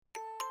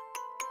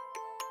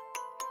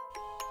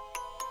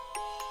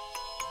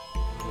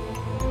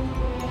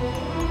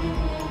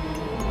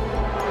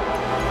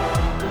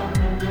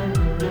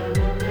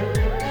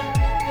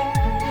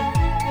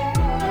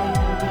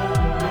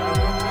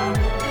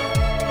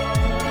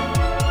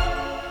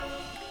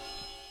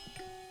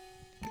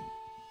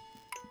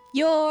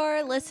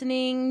You're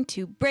listening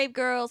to Brave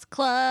Girls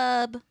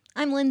Club.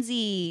 I'm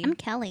Lindsay. I'm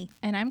Kelly.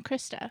 And I'm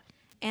Krista.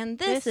 And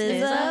this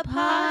is a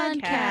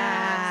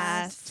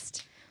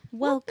podcast.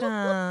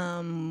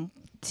 Welcome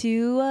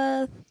to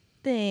a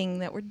thing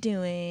that we're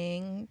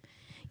doing.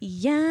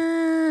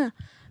 Yeah.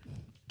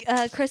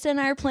 Krista and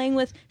I are playing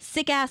with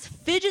sick-ass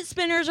fidget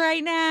spinners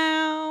right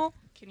now.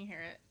 Can you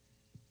hear it?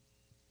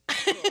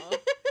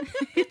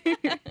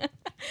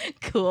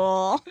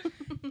 Cool.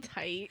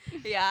 Tight.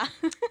 Yeah.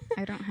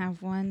 I don't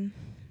have one.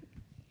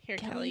 Here,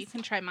 Kelly, you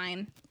can try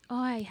mine.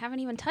 Oh, I haven't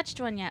even touched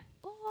one yet.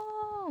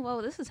 Oh,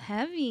 whoa, this is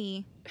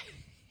heavy.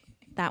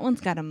 That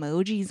one's got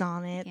emojis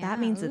on it. Yeah. That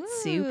means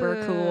it's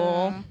super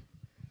cool.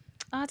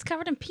 Oh, it's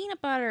covered in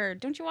peanut butter.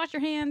 Don't you wash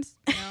your hands?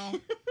 No.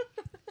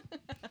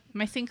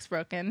 My sink's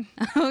broken.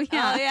 Oh,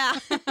 yeah.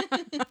 Oh, yeah.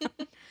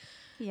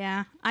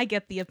 Yeah, I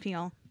get the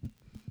appeal.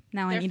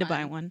 Now I They're need to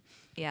buy fun. one.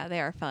 Yeah,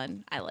 they are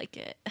fun. I like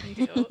it.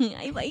 You do?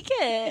 I like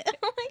it.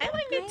 Oh my I God.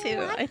 like it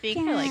too. I think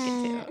I like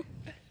it too.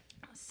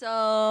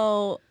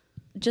 So,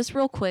 just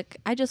real quick,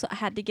 I just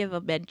had to give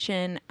a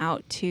mention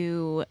out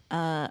to,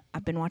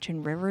 I've been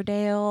watching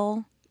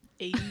Riverdale,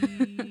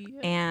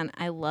 and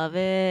I love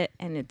it,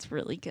 and it's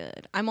really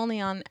good. I'm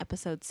only on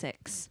episode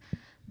 6,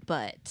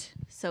 but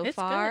so It's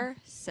far,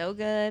 so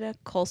good.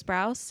 Cole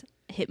Sprouse,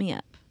 hit me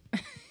up.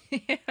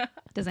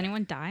 Does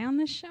anyone die on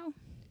this show?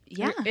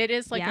 Yeah. It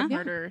is like Yeah? a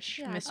murder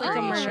Yeah, mystery it's like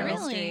a murder show.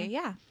 mystery.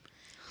 Yeah.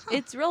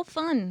 It's real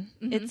fun.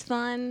 It's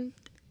fun.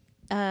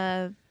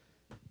 Yeah.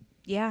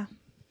 Yeah.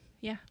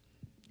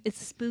 It's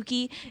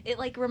spooky. It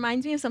like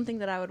reminds me of something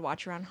that I would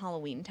watch around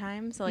Halloween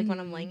time. So like when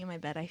I'm laying in my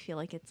bed, I feel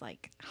like it's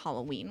like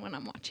Halloween when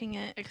I'm watching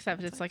it.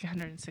 Except it's like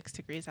 106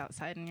 degrees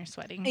outside and you're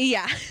sweating.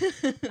 Yeah.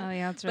 Oh,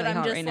 yeah, it's really But I'm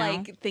hot just right now.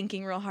 like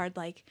thinking real hard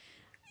like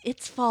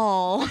it's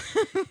fall.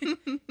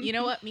 You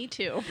know what? Me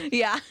too.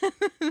 Yeah.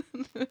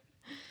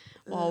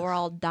 While we're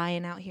all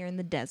dying out here in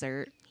the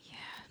desert. Yeah.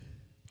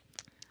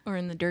 Or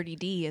in the Dirty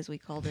D as we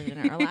called it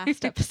in our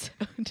last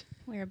episode.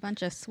 We're a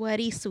bunch of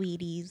sweaty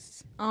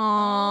sweeties.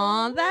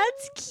 Aw,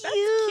 that's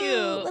cute.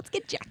 cute. Let's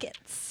get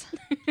jackets.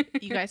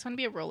 You guys want to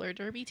be a roller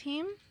derby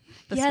team?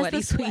 The Yes, sweaty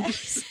the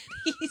sweeties.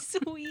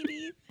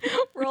 sweetie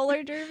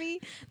roller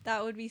derby.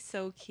 That would be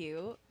so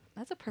cute.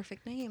 That's a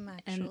perfect name,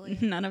 actually.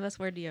 And none of us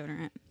wear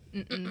deodorant.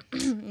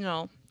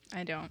 No,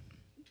 I don't.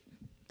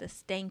 the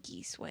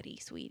stanky, sweaty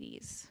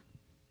sweeties.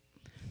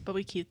 But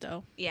we cute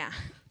though. Yeah.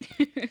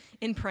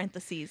 In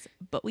parentheses,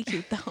 but we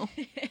cute though.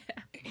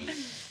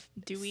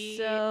 Do we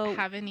So-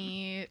 have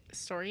any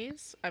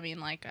stories? I mean,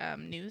 like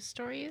news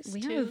stories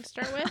We to have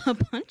start with? a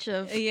bunch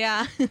of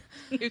Yeah.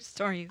 news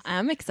stories.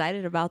 I'm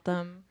excited about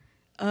them.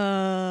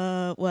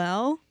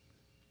 Well,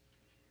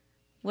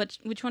 which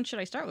one should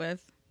I start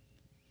with?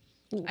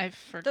 I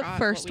forgot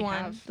first what we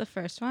one. have. The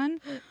first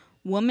one.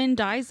 Woman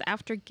dies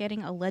after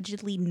getting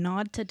allegedly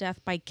gnawed to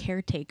death by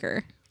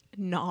caretaker.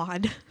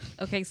 Nod.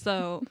 Okay,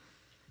 so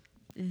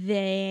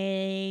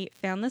they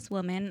found this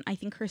woman. I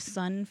think her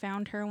son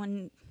found her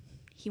when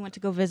he went to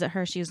go visit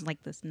her. She was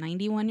like this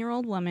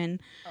 91-year-old woman.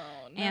 Oh,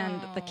 no.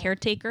 And the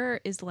caretaker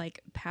is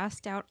like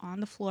passed out on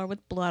the floor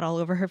with blood all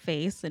over her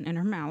face and in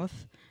her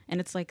mouth. And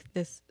it's like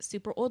this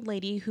super old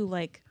lady who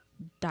like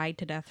died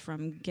to death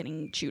from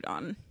getting chewed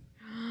on.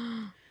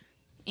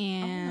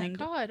 And Oh my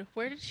god,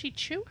 where did she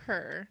chew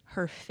her?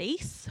 her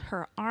face,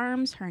 her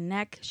arms, her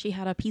neck. She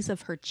had a piece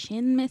of her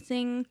chin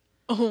missing.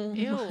 Oh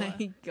Ew.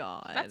 my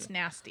God. That's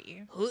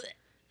nasty.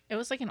 It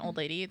was like an old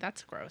lady.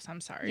 That's gross.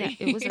 I'm sorry. Yeah,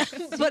 it was. A But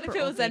if super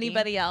it old was lady.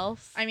 anybody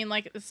else. I mean,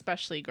 like,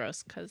 especially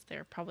gross because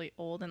they're probably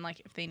old and,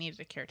 like, if they needed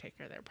a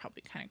caretaker, they're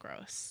probably kind of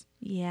gross.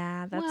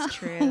 Yeah, that's Well.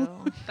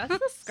 true. That's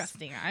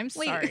disgusting. I'm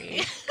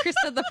sorry.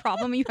 Krista, the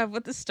problem you have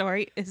with the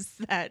story is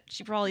that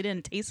she probably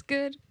didn't taste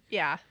good.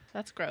 Yeah,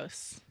 that's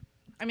gross.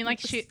 I mean,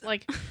 like,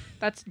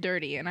 that's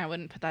dirty, and I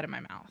wouldn't put that in my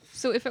mouth.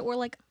 So if it were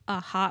like a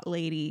hot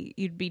lady,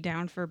 you'd be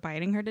down for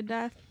biting her to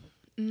death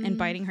and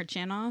biting her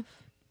chin off?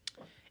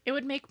 It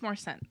would make more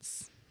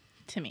sense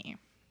to me.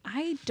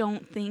 I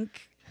don't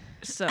think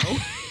so.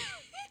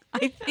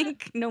 I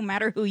think no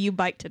matter who you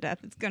bite to death,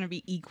 it's going to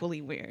be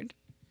equally weird.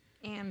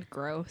 And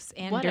gross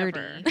and Whatever.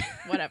 dirty.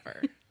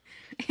 Whatever.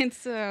 And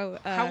so,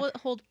 How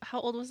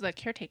old was the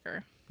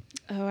caretaker?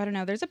 oh, I don't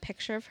know. There's a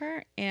picture of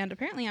her, and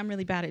apparently I'm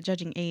really bad at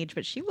judging age,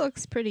 but she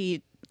looks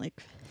pretty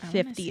like I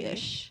wanna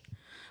 50-ish.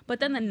 But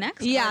then the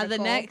next Yeah,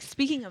 article,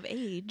 speaking of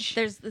age.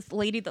 there's this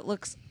lady that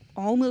looks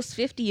almost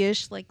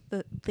 50-ish, like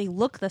they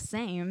look the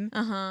same.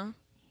 Uh-huh.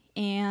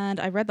 And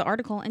I read the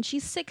article, and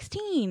she's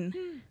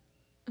 16.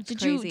 Did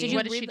crazy. you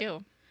What did read she the-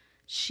 do?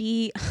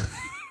 She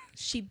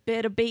she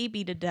bit a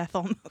baby to death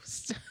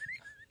almost.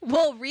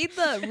 Well, read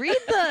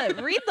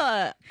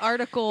the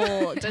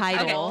article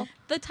title. Okay.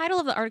 The title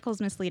of the article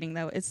is misleading,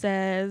 though. It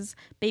says,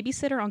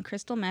 babysitter on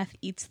crystal meth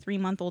eats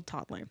 3-month-old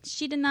toddler.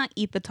 She did not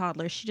eat the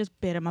toddler. She just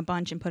bit him a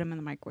bunch and put him in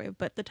the microwave,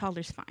 but the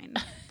toddler's fine.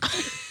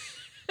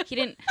 She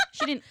didn't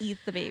eat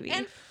the baby.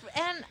 And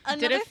another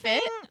Did it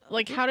fit? thing,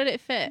 Like, how did it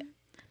fit?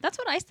 That's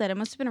what I said. It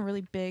must have been a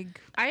really big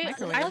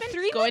microwave. I've a been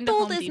 3-month-old going to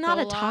Home is Depot not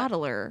a a lot.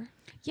 toddler.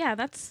 Yeah,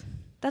 that's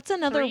That's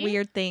another 3?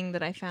 weird thing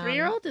that I found.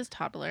 3-year-old is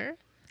toddler.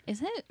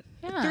 Is it?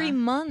 Yeah. 3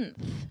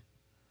 month.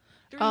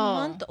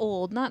 3-month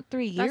old, not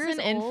 3 years That's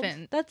an old.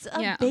 infant. That's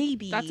a Yeah.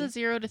 baby. That's a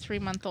 0 to 3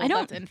 month old. I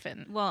don't- That's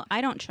infant. Well,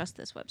 I don't trust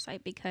this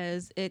website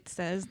because it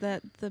says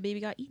that the baby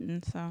got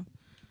eaten. So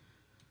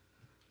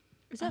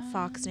Is that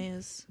Fox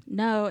News?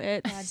 no,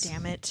 it's. God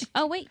damn it.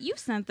 Oh wait, you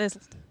sent this.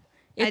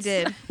 I It's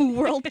did.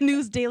 World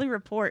News Daily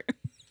Report.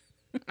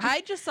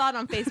 I just saw it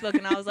on Facebook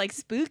and I was like,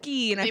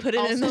 spooky, and I They've put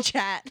it in the also-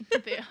 chat.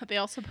 They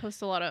also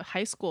post a lot of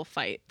high school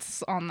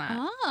fights on that.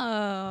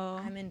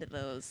 Oh, I'm into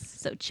those.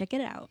 so check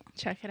it out.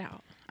 Check it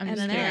out. I'm And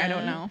just kidding. I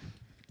don't then- know.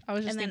 I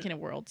was just and then- thinking of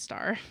World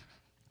Star.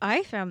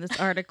 I found this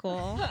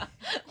article.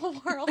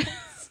 World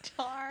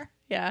Star.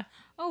 Yeah.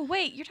 Oh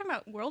wait, you're talking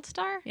about World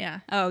Star? Yeah.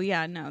 Oh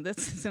yeah, no, this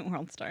isn't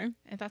World Star.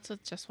 And that's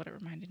just what it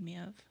reminded me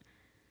of.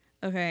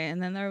 Okay,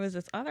 and then there was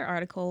this other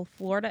article: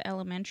 Florida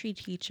elementary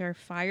teacher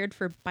fired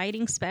for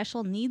biting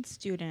special needs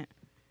student.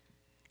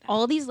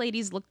 All these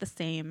ladies look the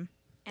same.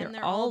 And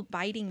they're all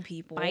biting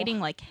people. biting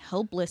like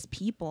helpless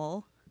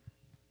people.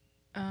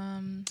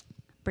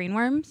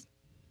 Brainworms?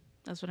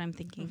 That's what I'm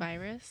thinking.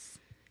 Virus.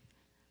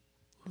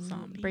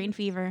 Zombie. Brain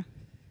fever.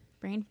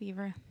 Brain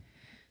fever.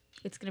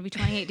 It's going to be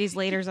 28 days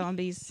later,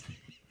 zombies.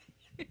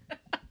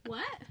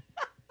 What?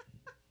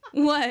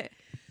 What?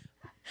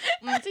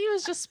 Lindsay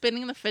was just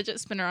spinning the fidget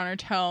spinner on her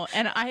toe,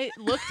 and I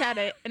looked at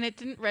it, and it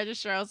didn't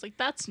register. I was like,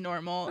 that's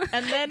normal.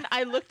 And then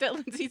I looked at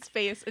Lindsay's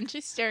face, and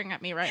she's staring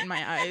at me right in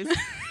my eyes. And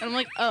I'm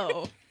like,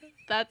 oh,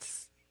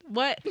 that's...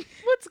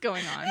 What's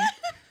going on?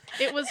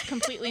 It was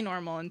completely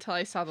normal until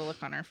I saw the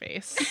look on her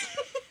face.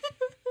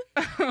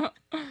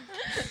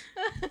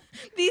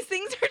 These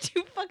things are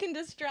too fucking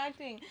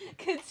distracting.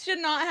 Kids should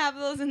not have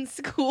those in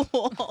school.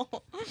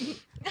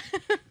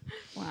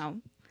 Wow.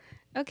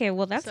 Okay,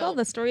 well, that's all So-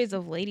 the stories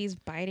of ladies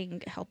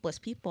biting helpless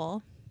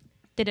people.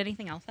 Did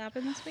anything else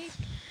happen this week?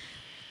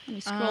 Let me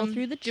scroll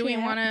through the chat. Do we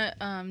want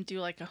to do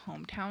like a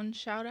hometown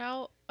shout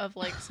out of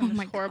like some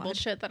my horrible God.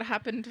 shit that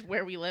happened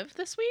where we live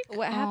this week?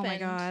 What Oh happened? my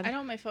God. I don't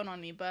have my phone on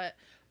me, but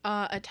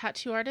a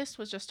tattoo artist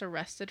was just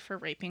arrested for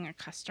raping a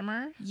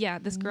customer. Yeah,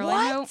 this girl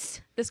I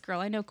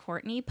know, What?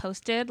 Courtney,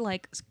 posted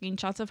like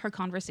screenshots of her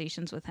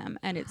conversations with him,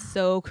 and it's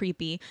so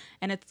creepy.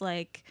 And it's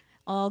like,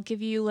 I'll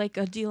give you like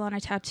a deal on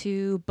a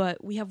tattoo,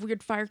 but we have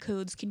weird fire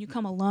codes. Can you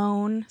come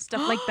alone?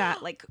 Stuff like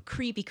that, like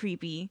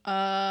creepy.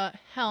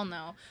 Hell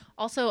no.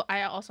 Also,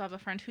 I also have a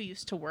friend who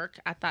used to work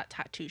at that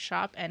tattoo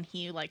shop, and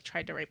he like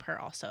tried to rape her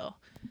also.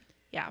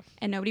 Yeah.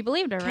 And nobody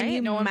believed her, Can right?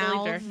 you No one believed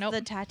mouth her. Nope.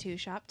 the tattoo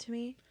shop to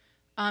me?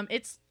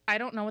 It's I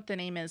don't know what the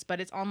name is, but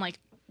it's on like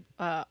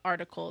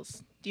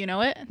articles. Do you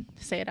know it?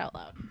 Say it out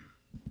loud.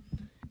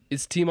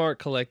 It's Team Art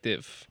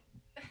Collective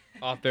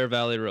off Bear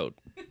Valley Road.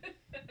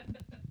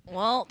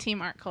 Well,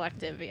 Team Art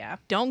Collective, yeah.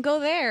 don't go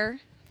there.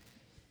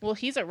 Well,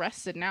 he's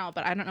arrested now,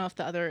 but I don't know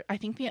if I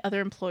think the other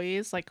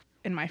employees, like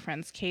in my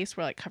friend's case,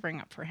 were like covering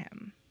up for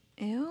him.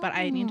 Ew. But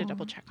I need to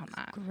double check on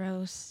that.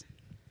 Gross.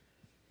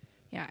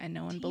 Yeah, and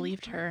no one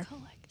believed her.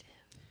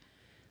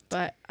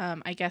 But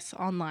I guess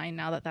online,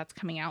 now that that's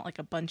coming out, like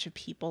a bunch of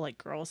people, like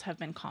girls, have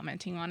been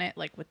commenting on it,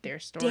 like with their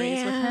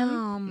stories with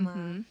him.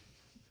 Mhm.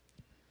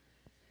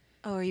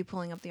 Oh, are you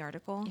pulling up the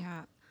article?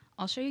 Yeah.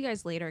 I'll show you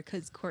guys later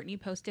because Courtney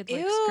posted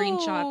like Ew,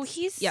 screenshots.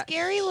 he's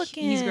scary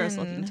looking. He's gross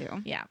looking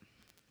too. Yeah.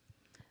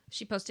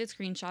 She posted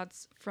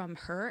screenshots from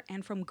her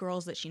and from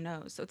girls that she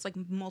knows. So it's like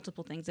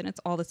multiple things and it's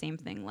all the same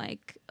thing.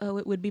 Like, oh,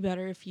 it would be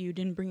better if you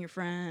didn't bring your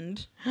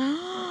friend.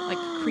 Like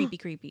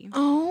creepy.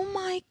 Oh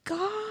my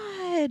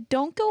god.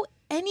 Don't go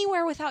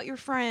anywhere without your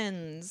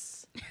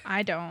friends.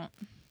 I don't.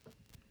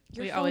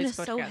 Your We phone always is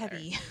go so together.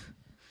 heavy.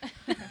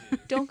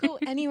 Don't go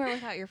anywhere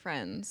without your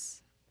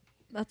friends.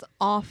 That's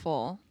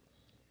awful.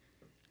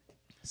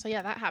 So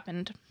yeah, that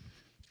happened.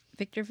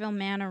 Victorville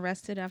man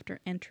arrested after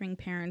entering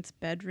parents'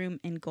 bedroom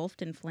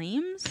engulfed in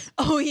flames.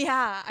 Oh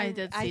yeah, I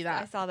did see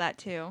that. I saw that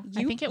too.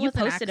 I think it you was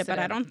an posted it, but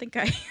I accident. don't think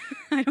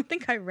I I don't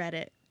think I read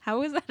it. How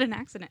was that an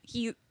accident?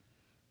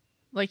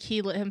 Like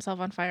he lit himself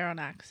on fire on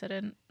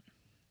accident.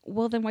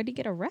 Well, then why'd he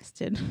get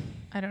arrested?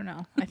 I don't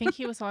know. I think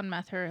he was on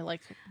meth or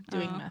like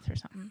doing Oh. meth or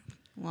something.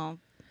 Well,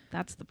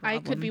 that's the problem.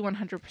 I could be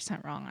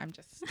 100% wrong. I'm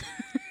just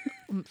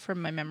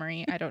from my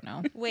memory. I don't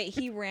know. Wait,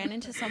 he ran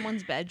into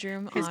someone's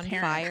bedroom His on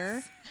parents.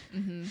 fire.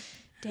 hmm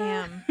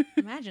Damn,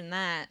 imagine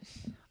that.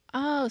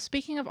 Oh,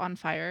 speaking of on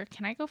fire,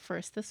 can I go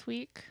first this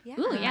week? Yeah.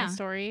 Ooh, with my yeah.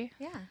 story.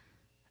 Yeah.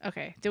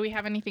 Okay. Do we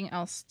have anything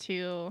else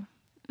to?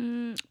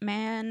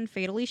 Man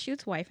fatally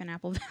shoots wife in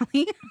Apple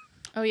Valley.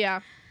 Oh yeah,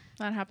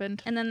 that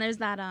happened. And then there's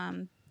that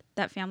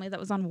that family that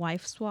was on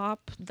Wife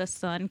Swap. The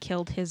son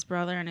killed his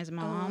brother and his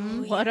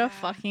mom. What yeah. a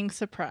fucking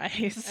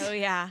surprise! Oh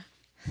yeah.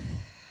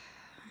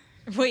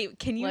 Wait,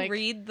 can you Like-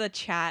 read the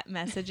chat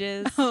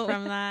messages Oh.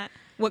 from that?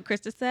 What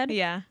Krista said?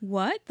 Yeah.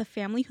 What? The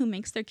family who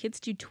makes their kids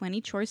do 20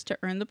 chores to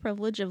earn the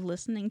privilege of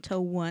listening to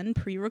one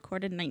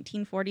pre-recorded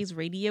 1940s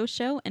radio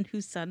show and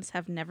whose sons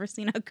have never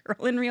seen a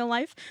girl in real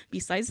life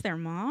besides their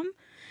mom?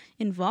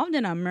 Involved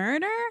in a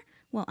murder?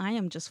 Well, I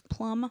am just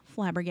plumb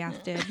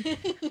flabbergasted.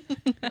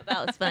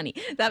 That was funny.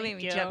 That made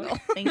me Thank you. chuckle.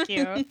 Thank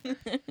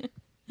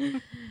you.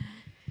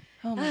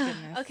 Oh my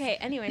goodness. Okay,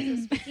 anyway,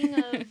 so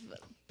speaking of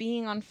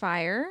being on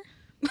fire.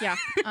 Yeah.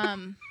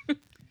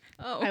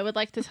 I would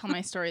like to tell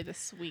my story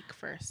this week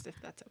first, if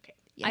that's okay.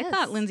 I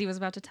thought Lindsay was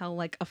about to tell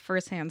like a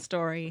firsthand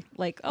story.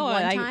 Like, oh,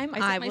 One time I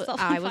set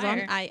myself on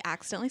fire. I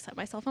accidentally set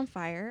myself on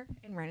fire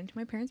and ran into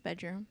my parents'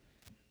 bedroom.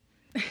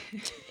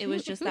 It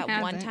was just that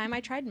one hasn't? time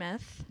I tried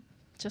meth.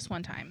 Just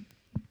one time.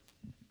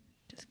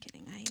 Just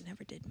kidding. I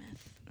never did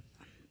meth.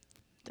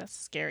 That's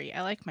scary.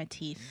 I like my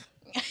teeth.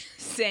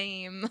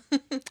 Same.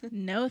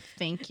 No,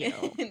 thank you.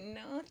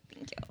 No,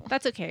 thank you.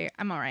 That's okay.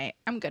 I'm all right.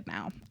 I'm good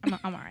now. I'm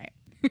all right.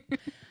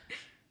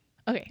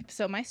 Okay,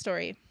 so my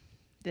story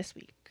this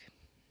week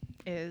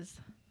is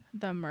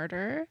the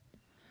murder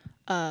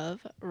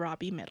of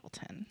Robbie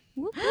Middleton.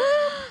 Who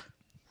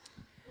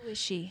is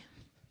she?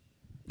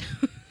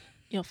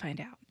 You'll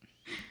find out.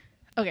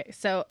 Okay,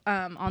 so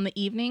on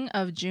the evening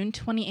of June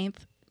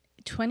 28th,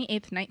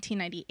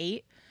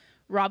 1998,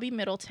 Robbie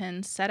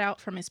Middleton set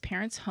out from his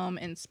parents' home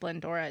in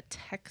Splendora,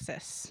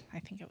 Texas. I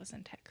think it was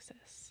in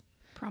Texas.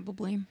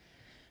 Probably.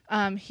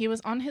 He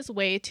was on his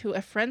way to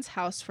a friend's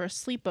house for a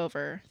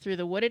sleepover through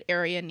the wooded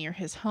area near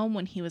his home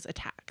when he was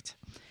attacked.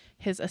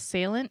 His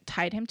assailant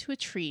tied him to a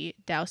tree,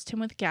 doused him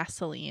with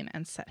gasoline,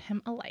 and set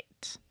him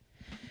alight.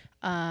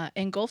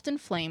 Engulfed in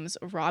flames,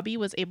 Robbie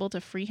was able to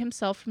free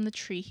himself from the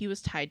tree he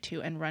was tied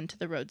to and run to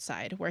the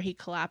roadside, where he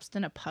collapsed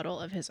in a puddle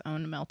of his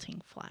own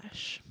melting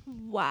flesh.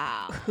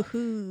 Wow.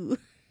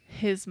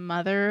 His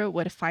mother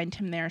would find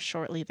him there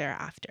shortly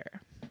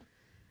thereafter.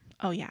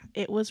 Oh, yeah,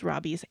 it was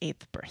Robbie's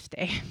 8th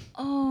birthday.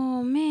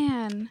 Oh,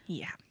 man.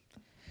 Yeah.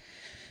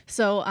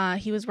 So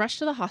he was rushed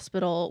to the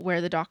hospital where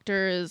the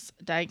doctors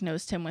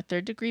diagnosed him with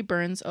third-degree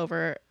burns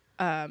over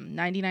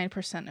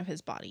 99% of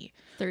his body.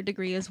 Third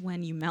degree is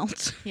when you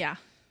melt. Yeah,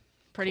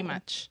 pretty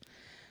much.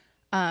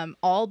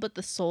 All but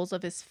the soles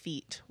of his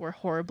feet were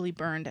horribly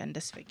burned and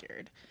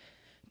disfigured.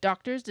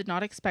 Doctors did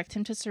not expect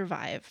him to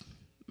survive.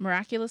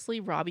 Miraculously,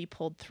 Robbie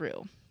pulled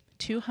through.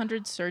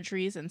 200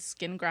 surgeries and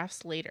skin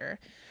grafts later,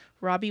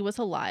 Robbie was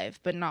alive,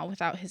 but not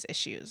without his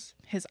issues.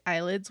 His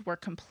eyelids were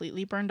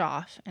completely burned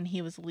off, and he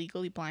was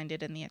legally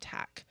blinded in the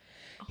attack.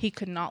 He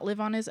could not live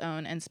on his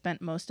own and spent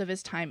most of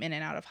his time in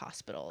and out of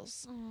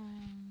hospitals.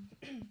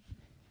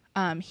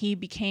 He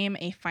became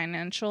a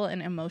financial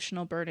and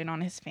emotional burden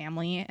on his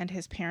family, and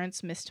his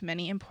parents missed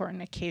many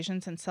important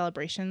occasions and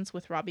celebrations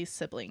with Robbie's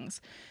siblings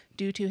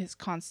due to his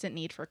constant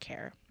need for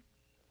care.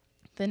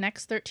 The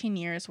next 13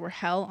 years were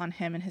hell on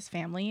him and his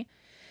family.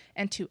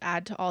 And to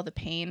add to all the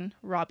pain,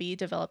 Robbie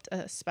developed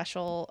a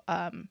special,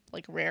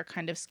 rare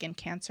kind of skin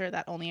cancer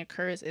that only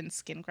occurs in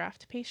skin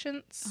graft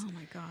patients. Oh,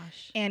 my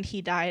gosh. And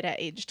he died at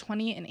age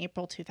 20 in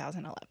April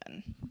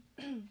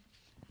 2011.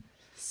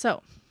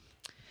 So,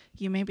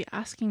 you may be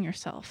asking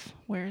yourself,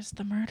 where's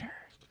the murder?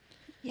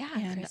 Yeah,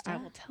 And Krista. I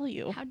will tell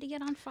you. How'd he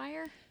get on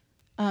fire?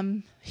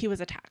 He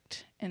was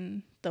attacked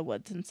in the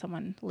woods and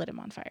someone lit him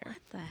on fire.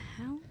 What the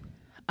hell?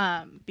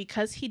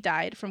 Because he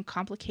died from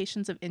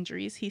complications of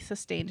injuries he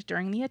sustained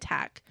during the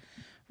attack,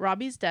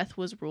 Robbie's death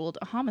was ruled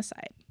a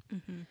homicide.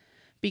 Mm-hmm.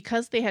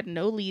 Because they had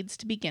no leads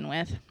to begin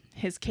with,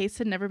 his case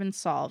had never been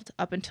solved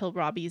up until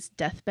Robbie's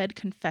deathbed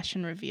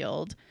confession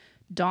revealed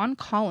Don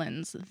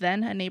Collins,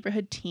 then a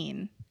neighborhood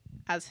teen,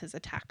 as his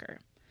attacker.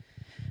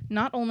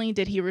 Not only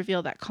did he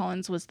reveal that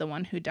Collins was the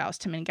one who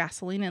doused him in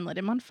gasoline and lit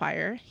him on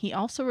fire, he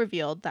also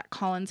revealed that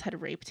Collins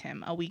had raped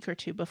him a week or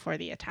two before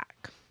the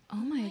attack. Oh,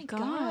 my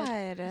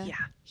God.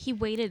 Yeah. He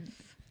waited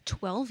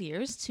 12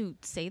 years to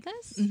say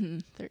this?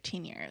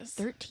 13 years.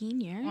 13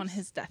 years? On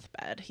his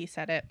deathbed, he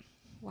said it.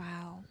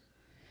 Wow.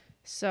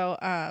 So,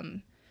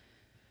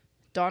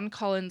 Don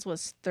Collins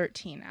was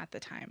 13 at the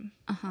time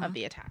of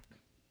the attack.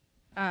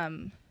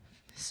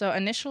 So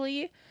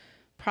initially,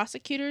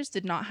 prosecutors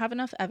did not have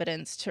enough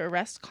evidence to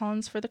arrest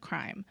Collins for the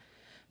crime,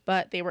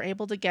 but they were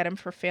able to get him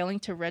for failing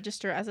to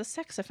register as a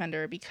sex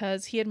offender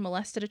because he had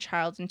molested a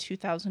child in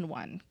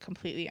 2001,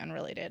 completely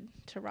unrelated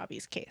to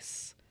Robbie's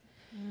case.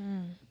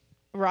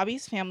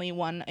 Robbie's family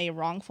won a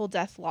wrongful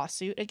death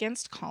lawsuit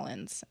against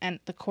Collins, and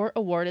the court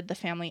awarded the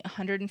family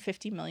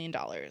 $150 million.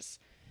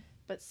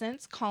 But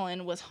since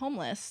Colin was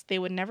homeless, they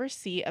would never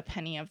see a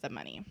penny of the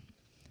money.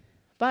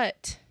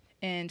 But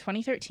in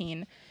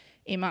 2013,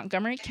 a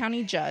Montgomery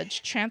County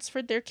judge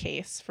transferred their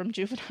case from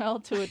juvenile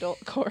to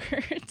adult court.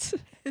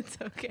 It's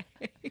okay.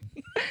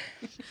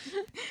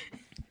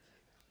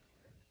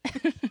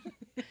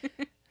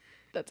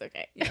 That's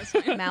okay.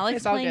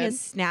 Malik's all playing good.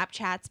 his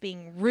Snapchats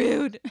being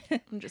rude.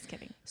 I'm just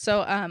kidding.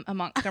 So a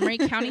Montgomery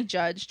County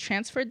judge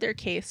transferred their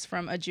case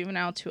from a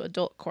juvenile to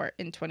adult court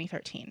in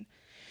 2013.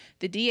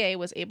 The DA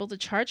was able to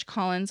charge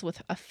Collins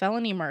with a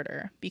felony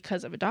murder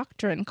because of a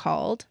doctrine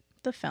called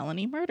the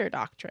felony murder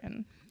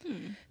doctrine.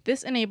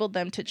 This enabled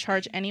them to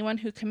charge anyone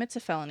who commits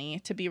a felony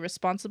to be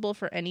responsible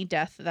for any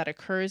death that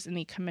occurs in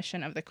the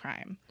commission of the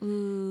crime.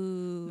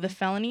 Ooh. The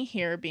felony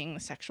here being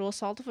the sexual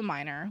assault of a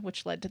minor,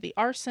 which led to the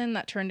arson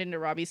that turned into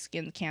Robbie's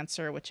skin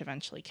cancer, which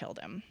eventually killed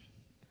him.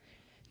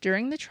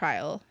 During the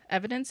trial,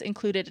 evidence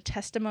included a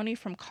testimony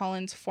from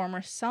Collins'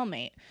 former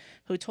cellmate,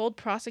 who told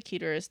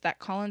prosecutors that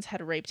Collins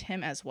had raped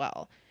him as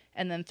well,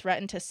 and then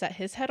threatened to set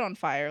his head on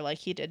fire like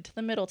he did to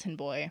the Middleton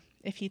boy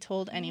if he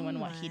told anyone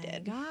what he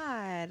did.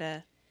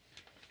 God.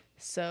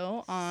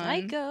 So on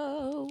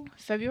Psycho.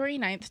 February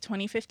 9th,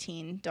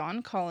 2015,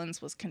 Don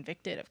Collins was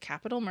convicted of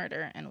capital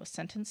murder and was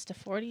sentenced to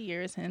 40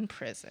 years in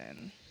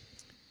prison.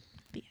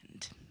 The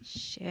end.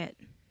 Shit.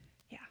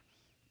 Yeah.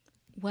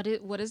 What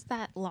is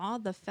that law?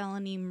 The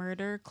felony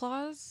murder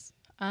clause?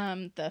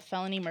 The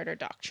felony murder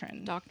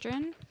doctrine.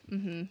 Doctrine?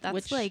 Mm-hmm.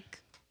 That's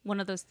like one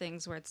of those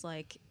things where it's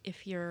like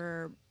if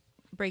you're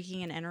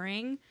breaking and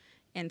entering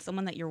and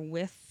someone that you're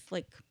with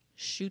like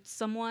shoots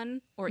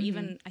someone, or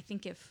even I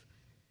think if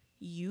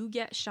you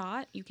get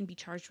shot, you can be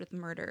charged with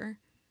murder.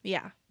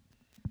 Yeah.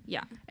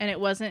 Yeah. And it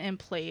wasn't in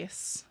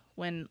place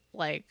when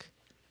like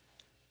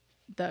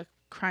the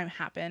crime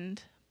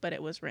happened, but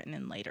it was written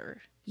in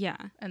later. Yeah.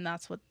 And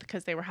that's what,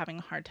 because they were having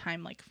a hard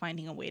time like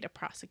finding a way to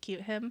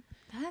prosecute him.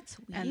 That's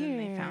weird. And then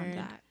they found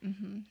that.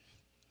 Mm-hmm.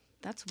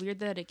 That's weird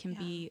that it can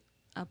be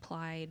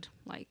applied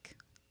like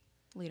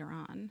later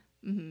on.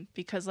 Mm-hmm.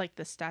 Because like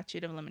the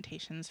statute of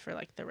limitations for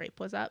like the rape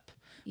was up,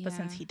 but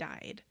since he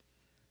died,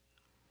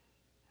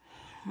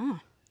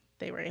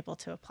 they were able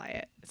to apply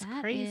it. It's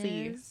That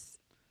crazy. is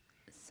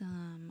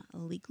some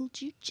legal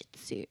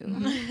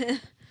jujitsu.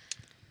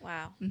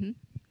 Wow. Mm-hmm.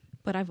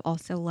 But I've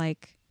also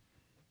like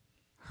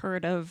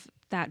heard of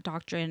that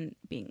doctrine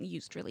being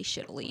used really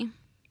shittily.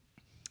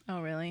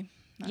 Oh, really?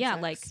 That yeah,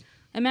 sucks. like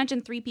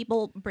imagine 3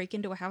 people break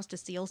into a house to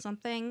steal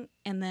something,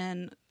 and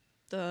then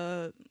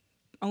the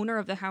owner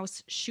of the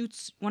house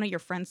shoots one of your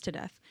friends to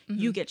death.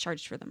 You get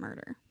charged for the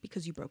murder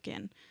because you broke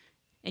in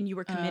and you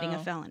were committing a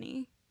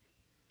felony.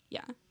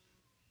 Yeah.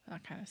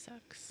 That kind of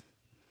sucks.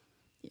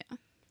 Yeah.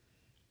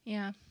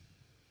 Yeah.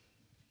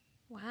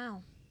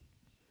 Wow.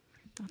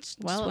 That's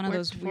Well, just it one of worked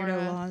those for,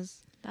 weirdo laws.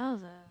 That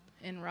was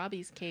In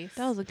Robbie's case.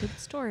 a good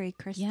story,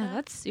 Krista. Yeah,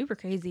 that's super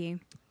crazy.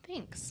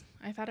 Thanks.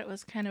 I thought it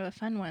was kind of a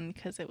fun one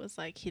because it was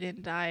like he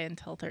didn't die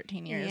until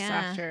 13 years Yeah.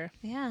 after.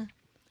 Yeah.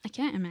 I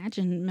can't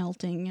imagine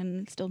melting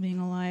and still being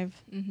alive.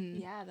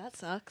 Mm-hmm. Yeah, that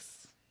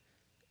sucks.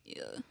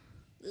 Yeah.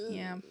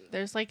 Yeah.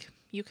 There's like,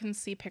 you can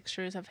see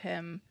pictures of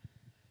him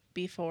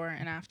before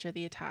and after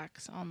the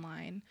attacks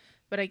online.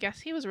 But I guess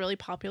he was really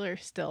popular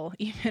still,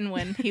 even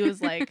when he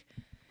was like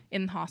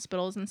in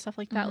hospitals and stuff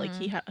like that. Like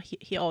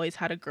he always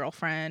had a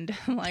girlfriend.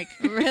 Like,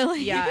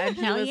 Really? yeah. And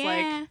he Hell was yeah.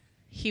 like,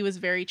 he was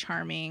very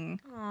charming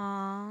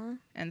Aww.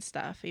 and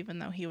stuff, even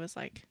though he was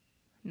like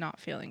not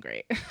feeling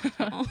great,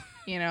 Aw.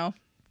 you know,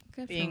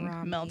 Good being for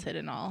Robbie. melted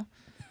and all.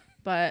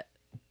 But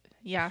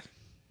yeah,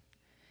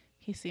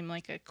 he seemed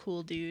like a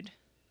cool dude.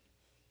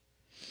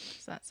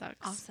 So that sucks.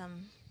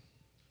 Awesome.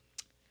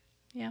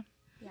 Yeah.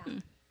 Yeah. What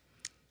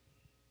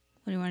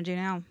do you want to do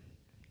now?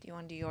 Do you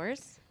want to do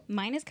yours?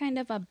 Mine is kind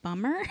of a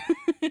bummer.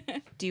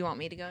 Do you want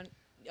me to go?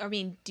 I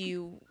mean, do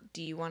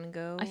you want to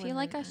go? I feel and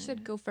like then I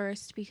should go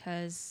first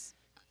because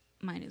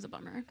mine is a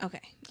bummer.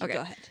 Okay. Okay.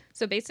 Go ahead.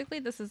 So basically,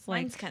 this is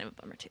like Mine's kind of a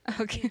bummer too.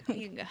 okay.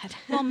 You can go ahead.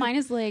 Well, mine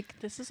is like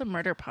This is a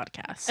murder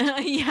podcast.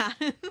 Yeah.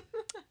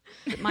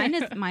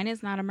 mine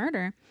is not a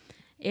murder.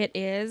 It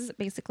is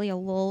basically a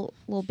little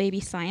baby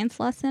science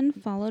lesson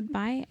followed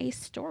by a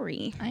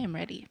story, I am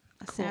ready.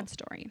 a sad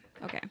story.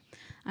 Okay,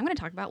 I'm going to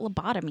talk about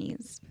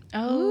lobotomies.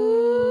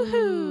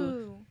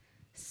 Oh.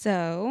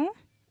 So,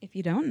 if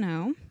you don't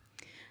know,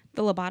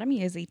 the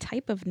lobotomy is a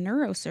type of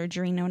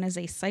neurosurgery known as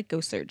a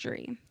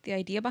psychosurgery. The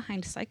idea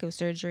behind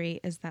psychosurgery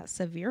is that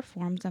severe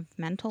forms of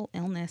mental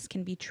illness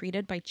can be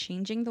treated by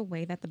changing the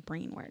way that the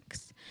brain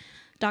works.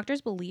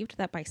 Doctors believed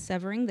that by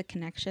severing the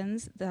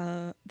connections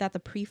that the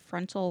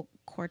prefrontal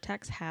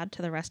cortex had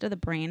to the rest of the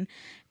brain,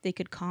 they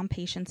could calm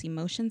patients'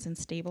 emotions and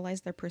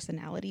stabilize their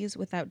personalities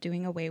without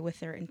doing away with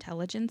their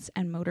intelligence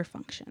and motor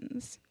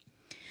functions.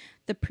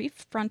 The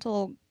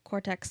prefrontal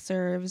cortex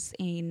serves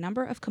a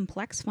number of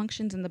complex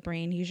functions in the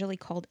brain, usually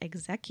called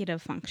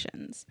executive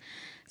functions.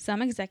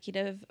 Some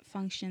executive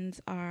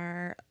functions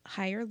are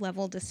higher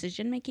level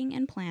decision making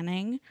and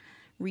planning,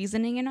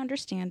 reasoning and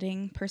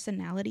understanding,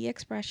 personality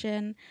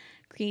expression,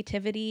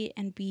 creativity,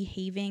 and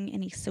behaving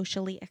in a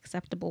socially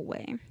acceptable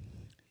way.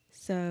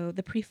 So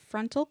the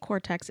prefrontal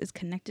cortex is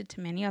connected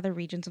to many other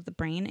regions of the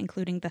brain,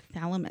 including the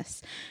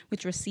thalamus,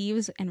 which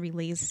receives and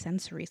relays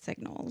sensory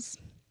signals.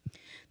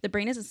 The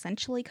brain is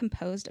essentially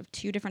composed of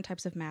 2 different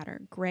types of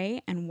matter,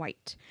 gray and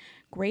white.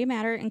 Gray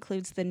matter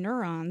includes the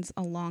neurons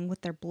along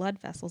with their blood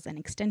vessels and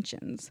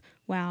extensions,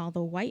 while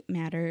the white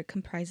matter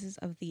comprises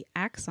of the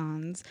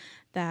axons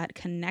that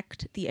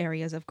connect the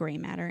areas of gray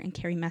matter and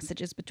carry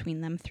messages between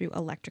them through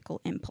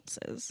electrical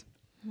impulses.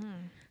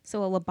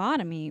 So a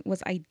lobotomy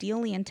was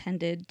ideally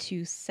intended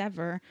to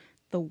sever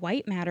the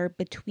white matter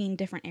between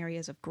different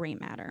areas of gray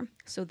matter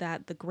so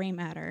that the gray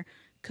matter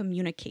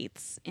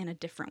communicates in a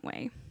different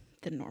way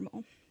than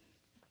normal.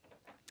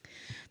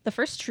 The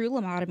first true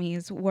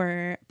lobotomies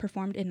were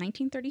performed in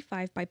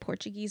 1935 by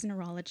Portuguese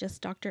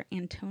neurologist Dr.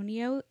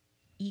 Antonio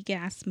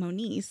Egas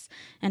Moniz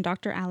and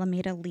Dr.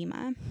 Alameda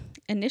Lima.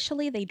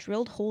 Initially, they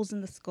drilled holes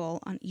in the skull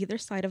on either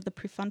side of the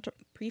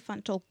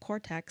prefrontal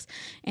cortex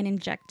and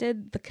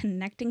injected the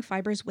connecting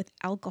fibers with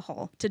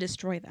alcohol to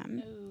destroy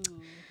them. Ooh.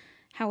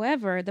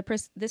 However,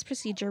 this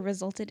procedure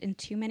resulted in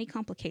too many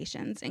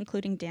complications,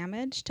 including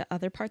damage to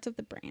other parts of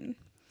the brain.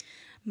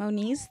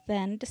 Moniz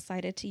then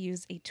decided to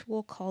use a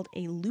tool called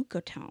a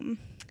leucotome.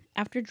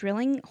 After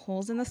drilling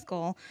holes in the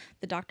skull,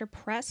 the doctor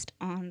pressed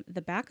on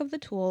the back of the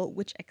tool,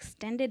 which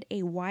extended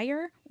a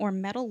wire or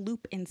metal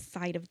loop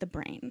inside of the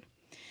brain.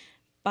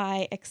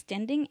 By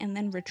extending and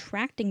then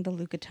retracting the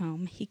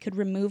leucotome, he could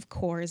remove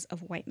cores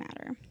of white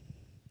matter.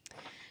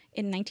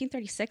 In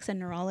 1936, a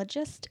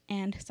neurologist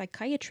and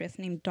psychiatrist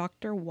named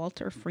Dr.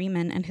 Walter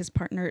Freeman and his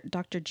partner,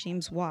 Dr.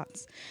 James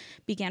Watts,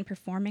 began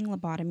performing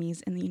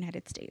lobotomies in the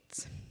United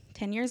States.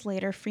 10 years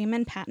later,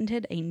 Freeman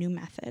patented a new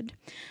method.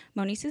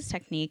 Moniz's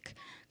technique,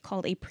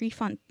 called a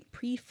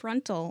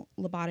prefrontal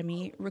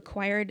lobotomy,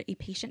 required a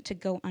patient to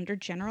go under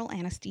general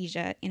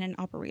anesthesia in an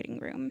operating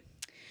room.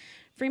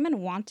 Freeman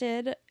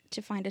wanted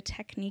to find a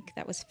technique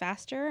that was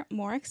faster,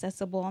 more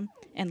accessible,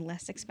 and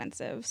less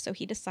expensive, so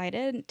he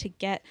decided to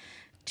get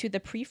to the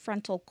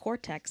prefrontal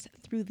cortex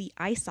through the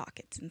eye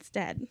sockets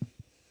instead.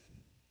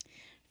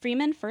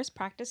 Freeman first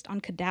practiced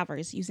on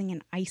cadavers using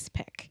an ice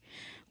pick,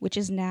 which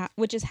is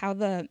how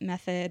the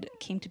method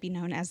came to be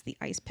known as the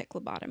ice pick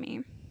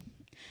lobotomy.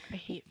 I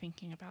hate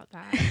thinking about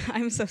that.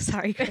 I'm so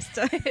sorry,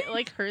 Krista. It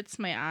like hurts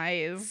my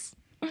eyes.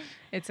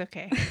 It's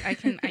okay. I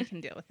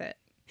can deal with it.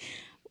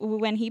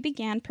 When he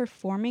began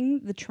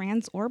performing the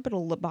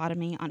transorbital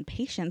lobotomy on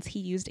patients, he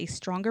used a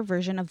stronger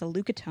version of the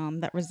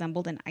leucotome that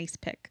resembled an ice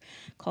pick,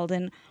 called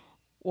an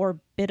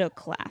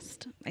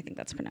orbitoclast. I think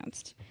that's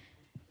pronounced.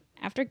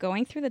 After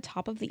going through the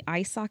top of the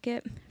eye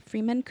socket,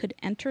 Freeman could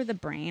enter the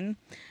brain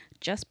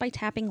just by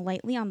tapping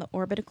lightly on the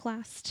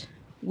orbitoclast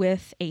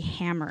with a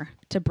hammer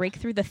to break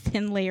through the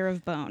thin layer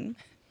of bone.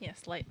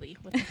 Yes, lightly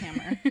with a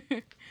hammer.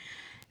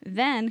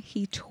 Then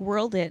he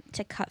twirled it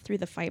to cut through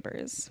the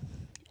fibers.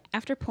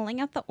 After pulling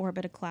out the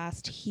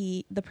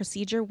orbitoclast, the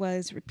procedure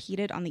was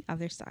repeated on the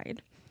other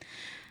side.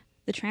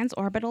 The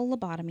transorbital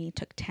lobotomy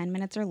took 10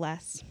 minutes or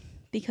less.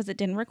 Because it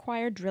didn't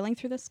require drilling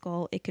through the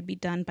skull, it could be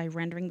done by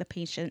rendering the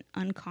patient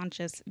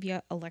unconscious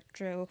via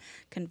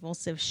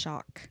electroconvulsive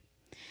shock.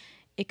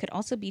 It could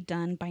also be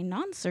done by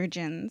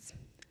non-surgeons.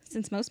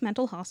 Since most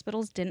mental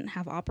hospitals didn't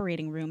have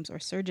operating rooms or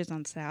surgeons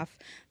on staff,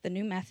 the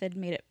new method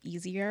made it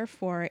easier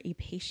for a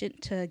patient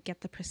to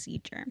get the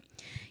procedure.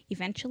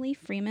 Eventually,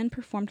 Freeman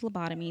performed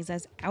lobotomies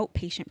as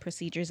outpatient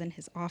procedures in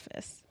his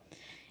office,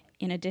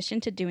 in addition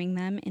to doing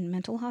them in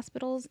mental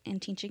hospitals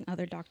and teaching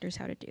other doctors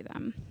how to do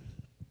them.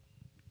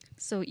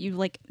 So you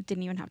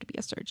didn't even have to be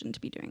a surgeon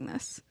to be doing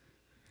this.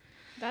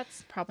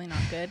 That's probably not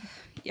good.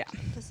 Yeah.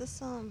 Is this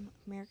some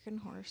American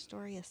Horror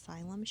Story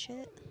asylum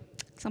shit?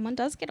 Someone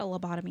does get a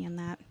lobotomy in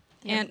that.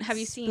 Yeah, And have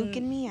you seen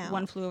spooking me out.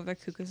 One Flew Over the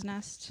Cuckoo's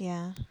Nest?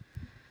 Yeah.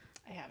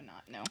 I have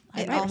not, no. It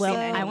I've never also- seen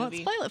any I won't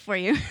movie. spoil it for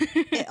you.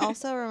 It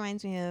also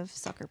reminds me of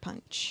Sucker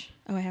Punch.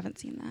 Oh, I haven't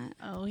seen that.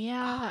 Oh,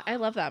 yeah. I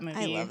love that movie.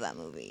 I love that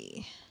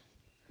movie.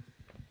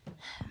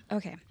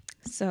 Okay,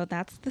 so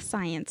that's the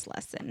science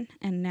lesson.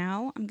 And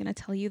now I'm going to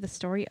tell you the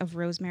story of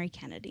Rosemary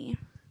Kennedy.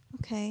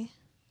 Okay.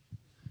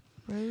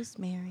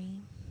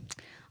 Rosemary.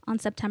 On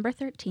September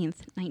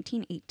 13th,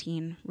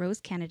 1918, Rose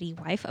Kennedy,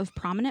 wife of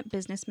prominent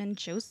businessman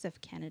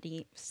Joseph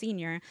Kennedy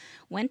Sr.,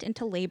 went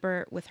into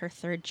labor with her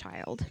third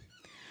child.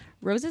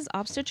 Rose's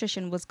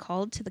obstetrician was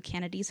called to the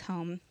Kennedys'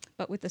 home,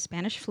 but with the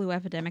Spanish flu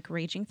epidemic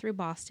raging through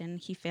Boston,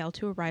 he failed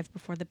to arrive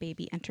before the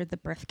baby entered the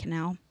birth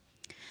canal.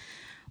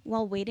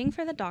 While waiting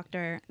for the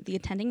doctor, the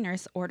attending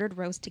nurse ordered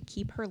Rose to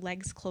keep her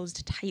legs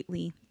closed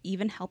tightly,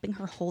 even helping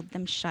her hold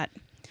them shut.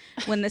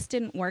 When this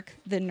didn't work,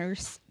 the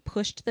nurse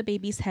pushed the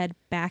baby's head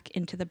back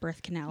into the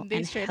birth canal They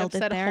and straight held up it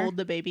said there. hold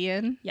the baby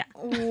in. Yeah.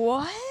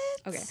 What?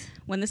 Okay.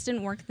 When this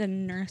didn't work, the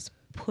nurse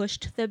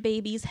pushed the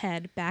baby's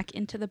head back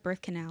into the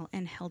birth canal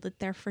and held it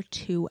there for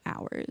 2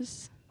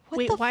 hours. What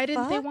Wait, the why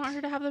didn't they fuck? want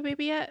her to have the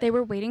baby yet? They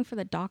were waiting for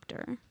the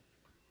doctor.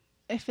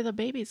 If the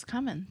baby's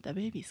coming, the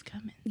baby's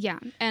coming. Yeah.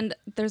 And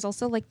there's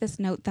also this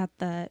note that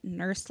the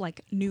nurse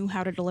knew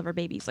how to deliver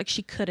babies.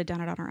 She could have done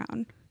it on her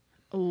own.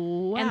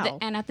 Oh, And wow.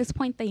 and at this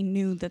point they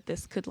knew that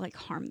this could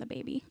harm the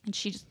baby. And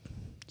she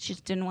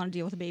just didn't want to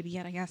deal with the baby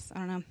yet, I guess. I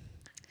don't know.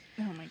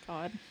 Oh, my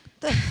God.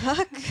 The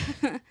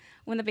fuck?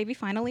 When the baby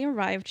finally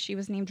arrived, she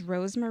was named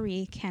Rose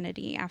Marie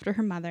Kennedy after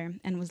her mother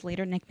and was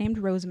later nicknamed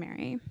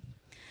Rosemary.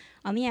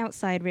 On the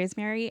outside,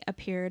 Rosemary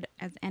appeared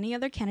as any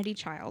other Kennedy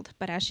child,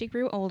 but as she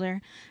grew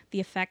older, the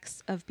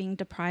effects of being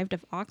deprived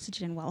of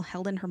oxygen while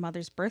held in her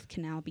mother's birth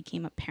canal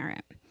became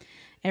apparent.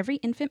 Every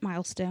infant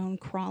milestone,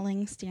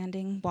 crawling,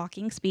 standing,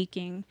 walking,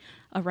 speaking,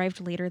 arrived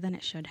later than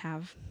it should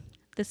have.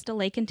 This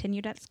delay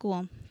continued at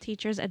school.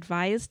 Teachers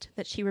advised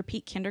that she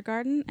repeat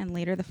kindergarten and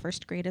later the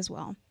first grade as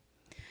well.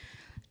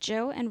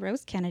 Joe and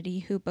Rose Kennedy,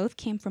 who both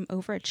came from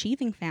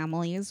overachieving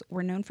families,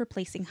 were known for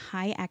placing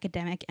high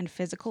academic and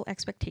physical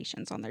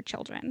expectations on their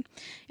children,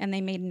 and they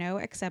made no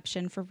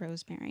exception for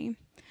Rosemary.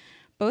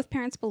 Both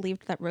parents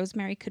believed that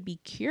Rosemary could be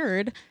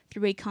cured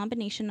through a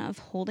combination of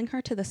holding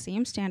her to the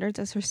same standards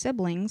as her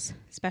siblings,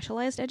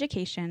 specialized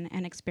education,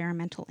 and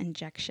experimental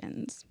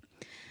injections.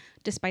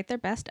 Despite their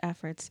best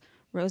efforts,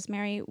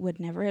 Rosemary would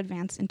never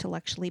advance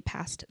intellectually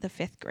past the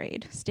 5th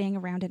grade, staying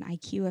around an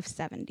IQ of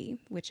 70,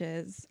 which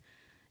is,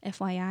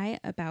 FYI,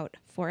 about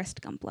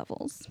Forrest Gump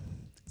levels.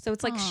 So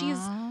it's like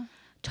she's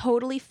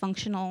totally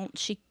functional.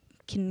 She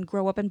can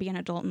grow up and be an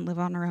adult and live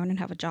on her own and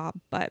have a job,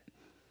 but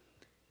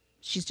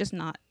she's just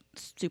not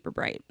super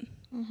bright.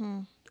 Mm-hmm.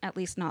 At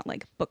least not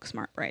like book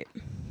smart bright.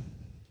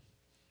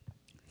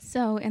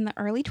 So in the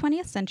early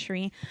 20th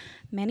century,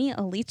 many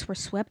elites were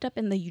swept up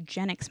in the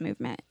eugenics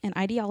movement, an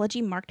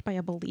ideology marked by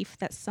a belief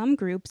that some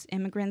groups,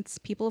 immigrants,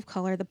 people of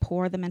color, the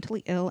poor, the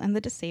mentally ill, and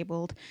the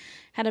disabled,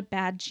 had a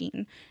bad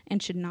gene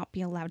and should not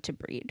be allowed to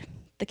breed.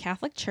 The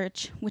Catholic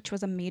Church, which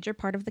was a major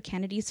part of the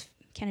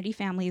Kennedy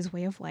family's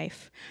way of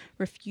life,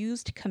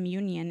 refused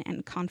communion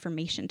and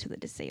confirmation to the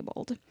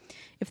disabled.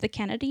 If the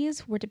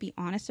Kennedys were to be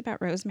honest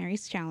about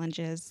Rosemary's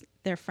challenges,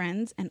 their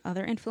friends and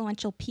other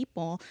influential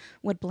people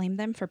would blame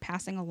them for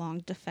passing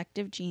along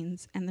defective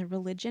genes, and the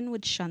religion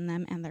would shun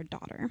them and their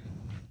daughter.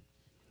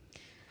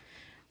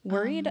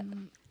 Worried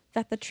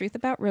that the truth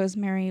about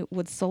Rosemary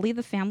would sully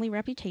the family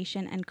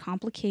reputation and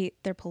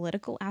complicate their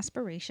political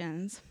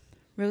aspirations,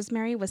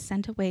 Rosemary was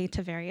sent away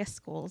to various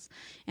schools,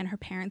 and her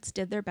parents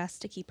did their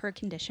best to keep her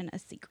condition a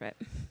secret.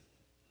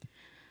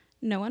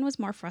 No one was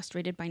more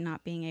frustrated by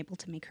not being able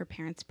to make her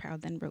parents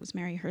proud than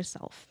Rosemary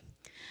herself.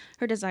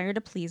 Her desire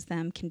to please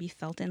them can be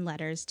felt in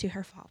letters to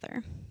her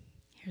father.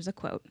 Here's a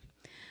quote.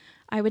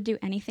 "I would do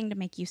anything to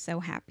make you so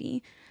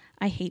happy.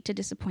 I hate to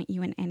disappoint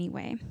you in any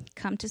way.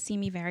 Come to see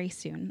me very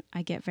soon.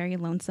 I get very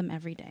lonesome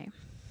every day."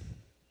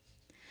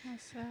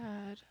 That's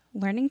sad.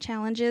 Learning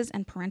challenges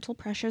and parental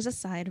pressures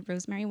aside,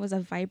 Rosemary was a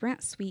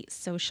vibrant, sweet,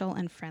 social,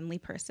 and friendly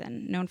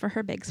person, known for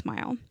her big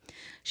smile.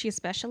 She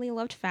especially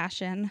loved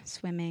fashion,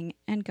 swimming,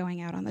 and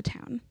going out on the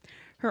town.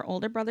 Her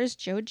older brothers,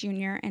 Joe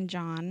Jr. and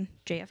John,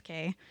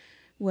 JFK,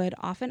 would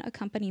often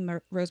accompany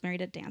Rosemary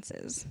to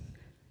dances.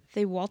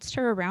 They waltzed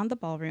her around the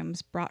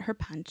ballrooms, brought her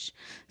punch,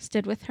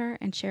 stood with her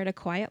and shared a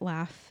quiet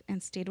laugh,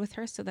 and stayed with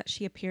her so that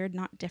she appeared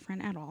not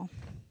different at all.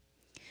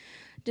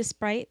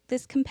 Despite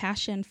this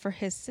compassion for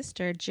his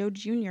sister, Joe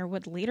Jr.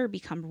 would later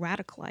become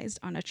radicalized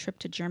on a trip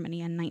to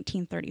Germany in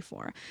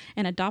 1934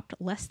 and adopt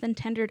less than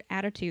tender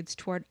attitudes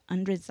toward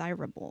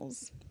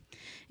undesirables,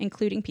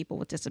 including people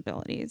with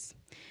disabilities.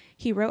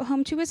 He wrote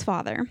home to his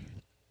father,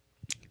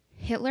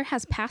 "Hitler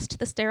has passed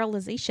the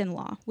sterilization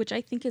law, which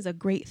I think is a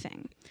great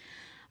thing.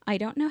 I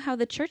don't know how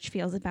the church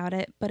feels about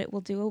it, but it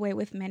will do away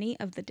with many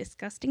of the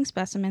disgusting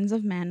specimens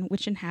of men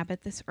which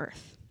inhabit this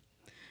earth."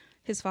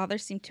 His father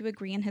seemed to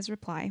agree in his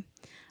reply,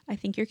 "I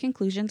think your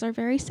conclusions are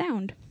very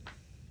sound."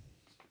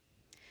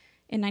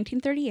 In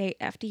 1938,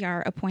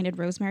 FDR appointed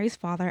Rosemary's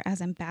father as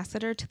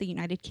ambassador to the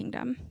United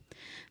Kingdom.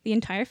 The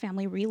entire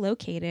family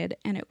relocated,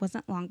 and it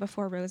wasn't long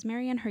before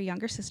Rosemary and her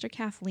younger sister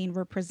Kathleen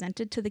were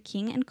presented to the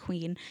king and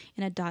queen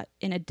in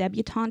a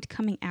debutante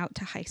coming out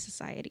to high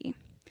society.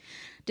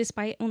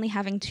 Despite only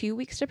having 2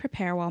 weeks to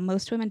prepare while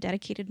most women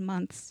dedicated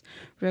months,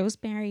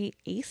 Rosemary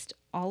aced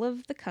all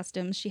of the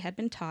customs she had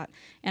been taught,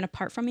 and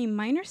apart from a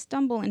minor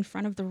stumble in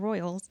front of the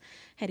royals,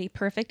 had a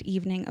perfect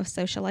evening of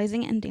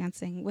socializing and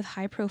dancing with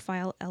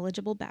high-profile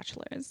eligible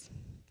bachelors.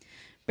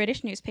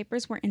 British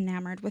newspapers were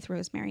enamored with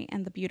Rosemary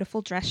and the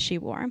beautiful dress she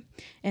wore,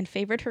 and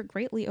favored her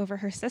greatly over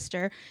her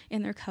sister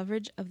in their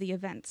coverage of the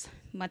events,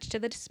 much to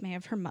the dismay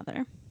of her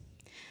mother.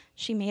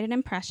 She made an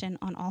impression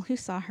on all who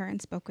saw her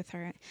and spoke with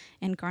her,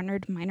 and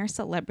garnered minor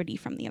celebrity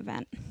from the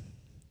event.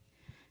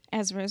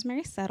 As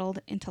Rosemary settled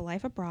into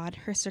life abroad,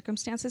 her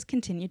circumstances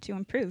continued to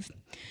improve.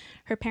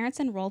 Her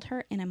parents enrolled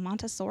her in a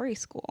Montessori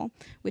school,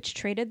 which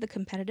traded the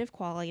competitive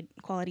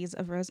qualities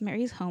of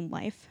Rosemary's home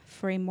life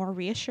for a more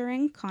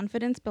reassuring,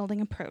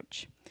 confidence-building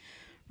approach.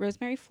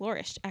 Rosemary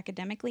flourished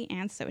academically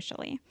and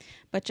socially,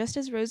 but just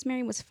as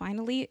Rosemary was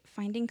finally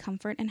finding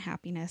comfort and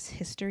happiness,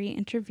 history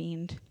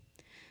intervened.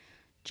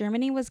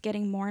 Germany was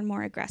getting more and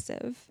more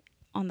aggressive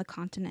on the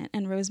continent,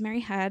 and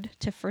Rosemary had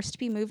to first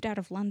be moved out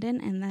of London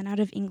and then out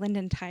of England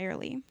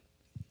entirely.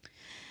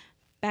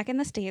 Back in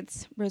the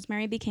States,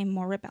 Rosemary became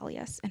more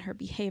rebellious and her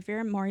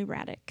behavior more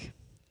erratic.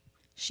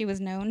 She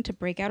was known to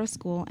break out of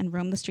school and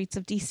roam the streets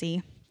of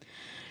D.C.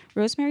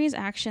 Rosemary's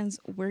actions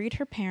worried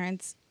her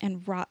parents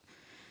and wrought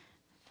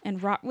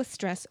with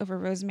stress over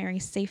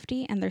Rosemary's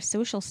safety and their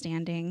social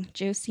standing.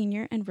 Joe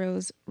Sr. and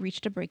Rose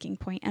reached a breaking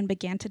point and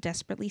began to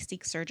desperately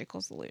seek surgical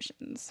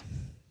solutions.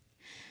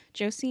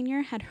 Joe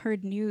Sr. had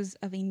heard news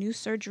of a new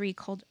surgery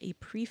called a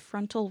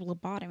prefrontal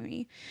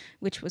lobotomy,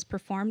 which was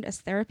performed as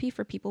therapy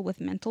for people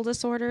with mental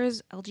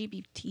disorders,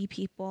 LGBT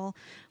people,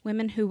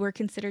 women who were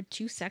considered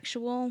too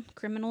sexual,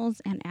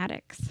 criminals, and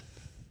addicts.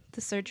 The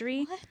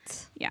surgery...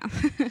 What? Yeah.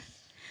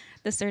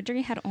 The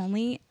surgery had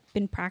only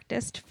been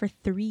practiced for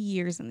 3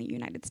 years in the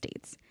United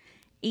States.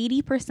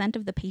 80%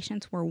 of the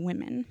patients were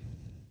women.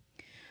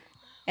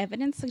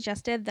 Evidence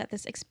suggested that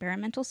this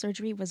experimental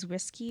surgery was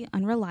risky,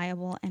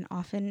 unreliable, and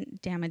often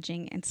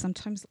damaging and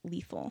sometimes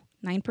lethal.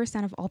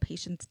 9% of all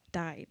patients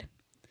died.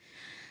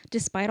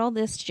 Despite all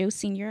this, Joe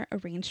Sr.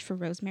 arranged for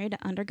Rosemary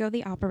to undergo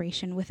the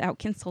operation without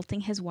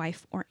consulting his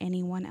wife or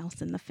anyone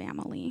else in the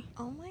family.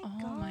 Oh my Oh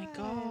god. my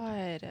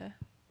god.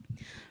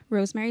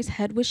 Rosemary's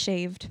head was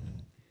shaved.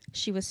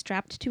 She was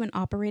strapped to an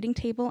operating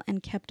table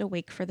and kept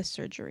awake for the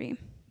surgery.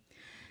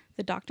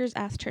 The doctors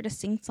asked her to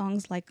sing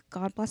songs like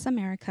God Bless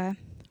America,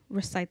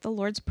 recite the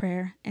Lord's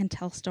Prayer, and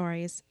tell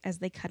stories as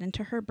they cut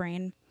into her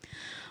brain,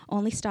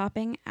 only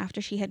stopping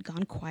after she had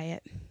gone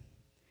quiet.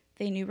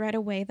 They knew right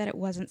away that it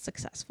wasn't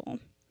successful.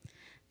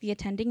 The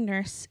attending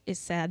nurse is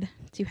said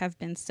to have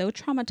been so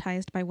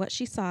traumatized by what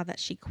she saw that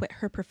she quit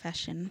her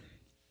profession.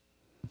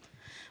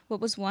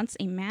 What was once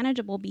a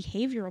manageable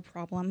behavioral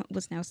problem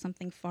was now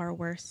something far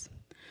worse.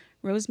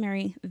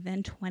 Rosemary,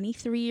 then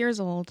 23 years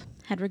old,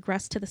 had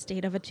regressed to the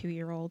state of a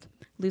 2-year-old,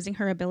 losing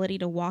her ability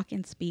to walk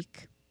and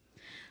speak.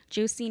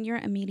 Joe Sr.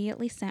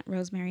 immediately sent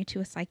Rosemary to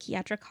a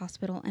psychiatric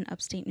hospital in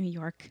upstate New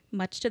York,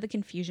 much to the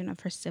confusion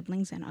of her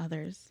siblings and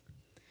others.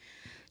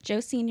 Joe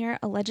Sr.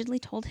 allegedly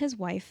told his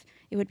wife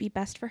it would be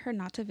best for her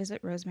not to visit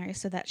Rosemary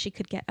so that she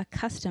could get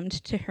accustomed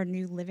to her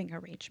new living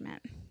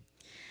arrangement.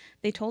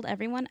 They told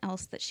everyone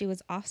else that she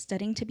was off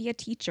studying to be a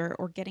teacher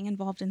or getting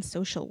involved in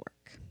social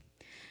work.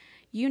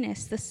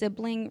 Eunice, the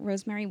sibling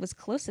Rosemary was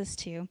closest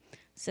to,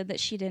 said that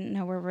she didn't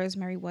know where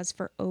Rosemary was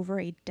for over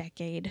a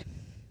decade.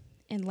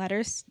 In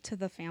letters to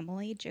the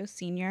family, Joe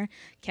Sr.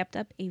 kept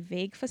up a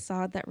vague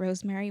facade that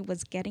Rosemary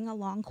was getting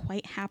along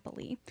quite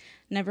happily,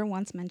 never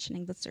once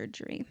mentioning the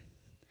surgery.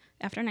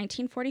 After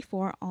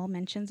 1944, all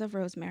mentions of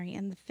Rosemary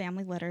in the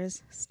family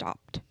letters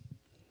stopped.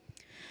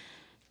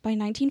 By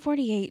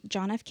 1948,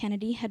 John F.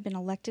 Kennedy had been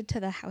elected to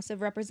the House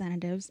of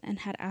Representatives and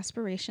had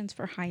aspirations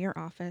for higher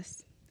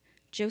office.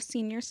 Joe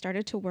Sr.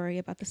 started to worry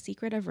about the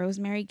secret of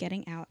Rosemary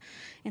getting out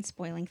and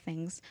spoiling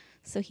things,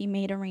 so he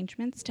made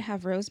arrangements to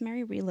have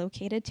Rosemary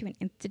relocated to an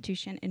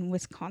institution in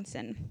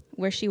Wisconsin,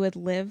 where she would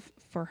live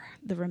for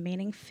the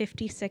remaining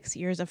 56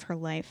 years of her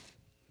life.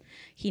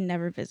 He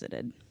never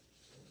visited.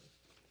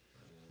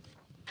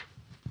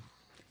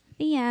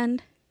 The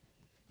end.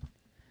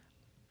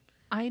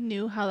 I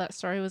knew how that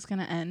story was going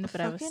to end,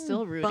 but I was Fucking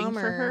still rooting for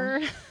bummer.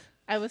 her.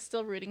 I was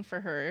still rooting for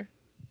her.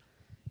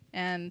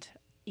 And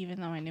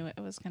even though I knew it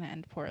was going to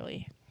end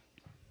poorly.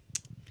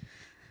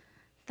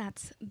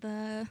 That's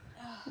the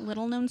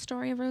little-known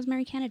story of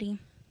Rosemary Kennedy.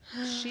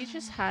 She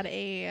just had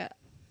a,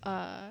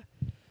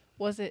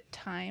 was it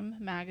Time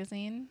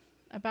magazine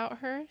about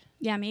her?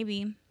 Yeah,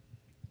 maybe.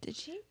 Did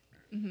she?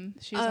 Mm-hmm.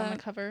 She was on the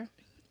cover.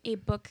 A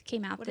book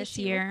came out What does this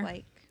she year. look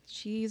like?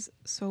 She's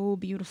so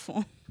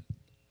beautiful.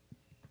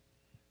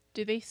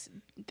 Do they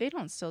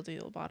don't still do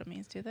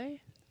lobotomies, do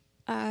they?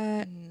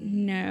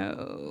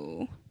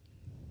 No.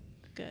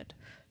 Good.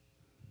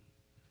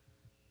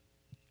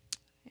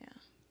 Yeah.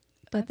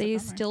 But That's a they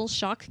bummer. still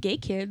shock gay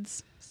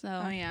kids.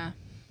 So Oh, yeah.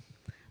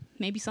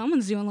 maybe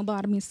someone's doing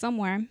lobotomies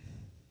somewhere.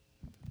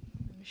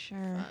 I'm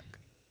sure. Fuck.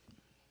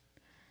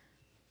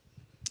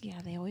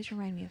 Yeah, they always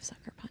remind me of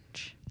Sucker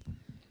Punch.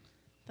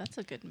 That's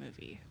a good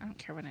movie. I don't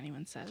care what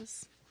anyone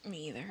says.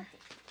 Me either.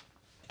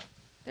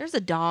 There's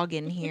a dog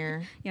in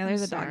here. Yeah,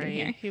 there's I'm a dog in sorry.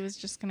 here. He was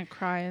just going to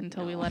cry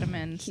until we let him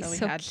in, so He's we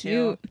so had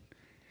cute. to.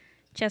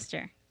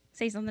 Chester,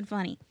 say something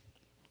funny.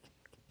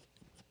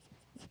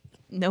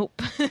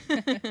 Nope.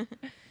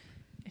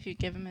 If you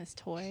give him his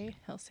toy,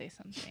 he'll say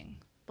something.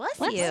 Bless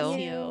Bless you.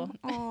 you.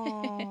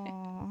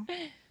 Aww.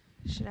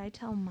 Should I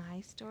tell my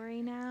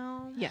story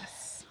now?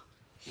 Yes.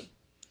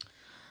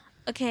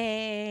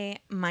 Okay,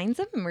 mine's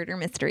a murder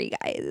mystery,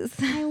 guys.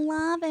 I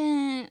love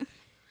it.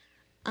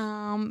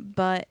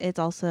 But it's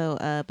also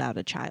about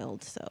a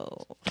child,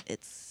 so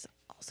it's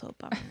also a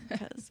bummer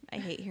because I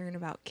hate hearing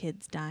about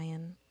kids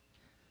dying.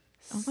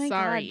 Oh my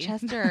Sorry. god,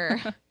 Chester.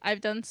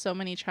 I've done so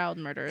many child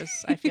murders,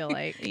 I feel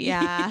like.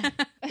 Yeah.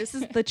 This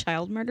is the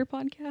child murder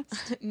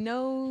podcast.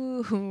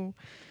 No.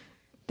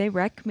 They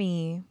wreck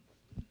me.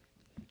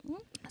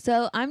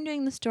 So I'm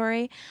doing the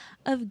story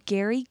of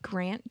Gary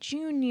Grant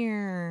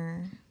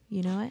Jr.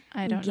 You know it?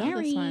 I don't know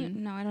Gary. this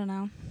one. No, I don't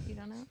know. You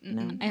don't know?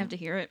 Mm-mm. I have to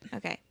hear it.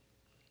 Okay.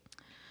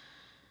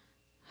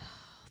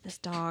 This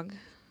dog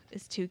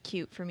is too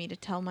cute for me to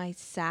tell my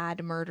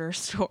sad murder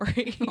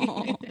story.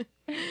 Aw.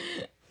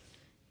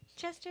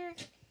 Chester,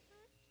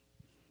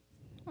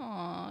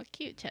 Aw,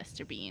 cute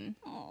Chester Bean.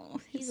 Oh,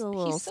 he's a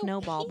little so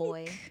snowball pink.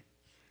 boy.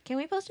 Can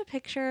we post a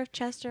picture of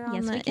Chester on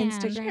Yes, the we can.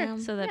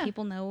 Instagram? So that Yeah.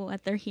 people know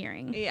what they're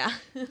hearing. Yeah.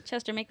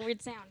 Chester, make a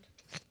weird sound.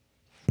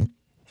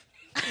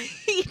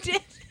 he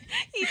did.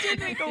 He did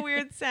make a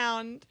weird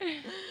sound.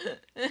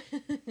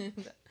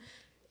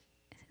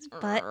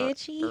 Butt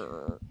itchy.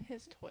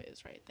 His toy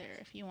is right there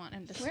if you want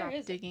him to Where stop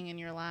is it? digging in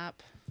your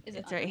lap. Is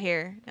It's right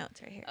here. No,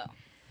 it's right here. Oh.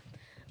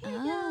 Here you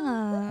go.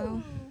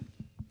 Oh.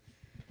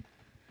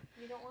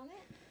 You don't want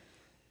it?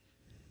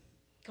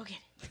 Go get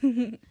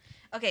it.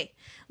 Okay,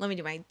 let me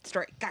do my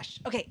story. Gosh.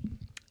 Okay.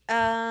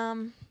 A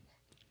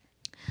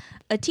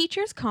A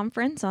teachers'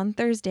 conference on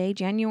Thursday,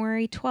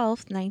 January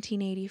 12th,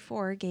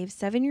 1984, gave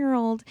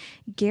 7-year-old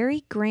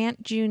Gary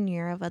Grant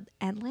Jr. of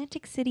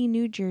Atlantic City,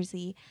 New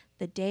Jersey,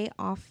 the day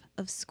off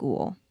of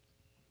school.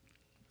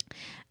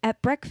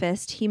 At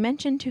breakfast, he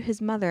mentioned to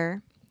his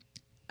mother,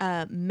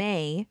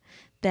 May,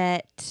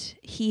 that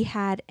he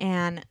had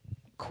an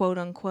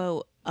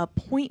quote-unquote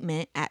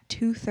appointment at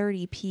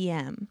 2:30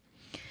 p.m.,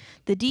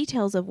 the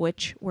details of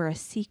which were a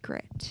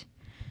secret.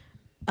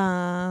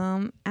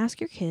 Ask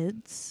your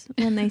kids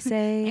when they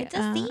say It's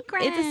a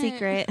secret. It's a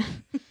secret.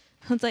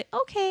 It's like,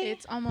 okay,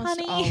 It's almost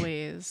honey.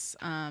 always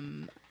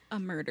A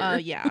murder.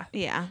 yeah.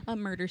 Yeah. A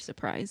murder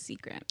surprise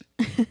secret.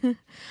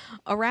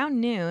 Around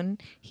noon,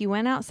 he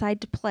went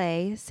outside to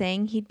play,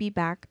 saying he'd be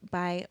back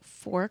by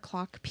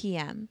 4:00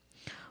 p.m.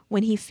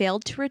 When he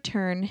failed to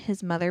return,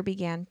 his mother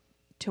began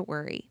to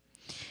worry.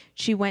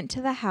 She went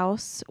to the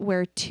house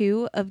where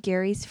 2 of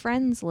Gary's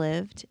friends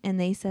lived, and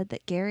they said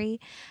that Gary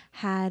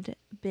had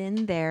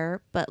been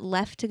there but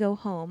left to go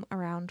home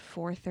around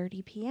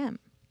 4:30 p.m.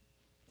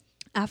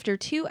 After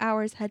 2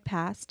 hours had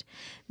passed,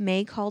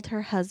 May called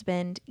her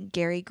husband,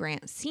 Gary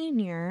Grant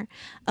Sr.,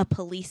 a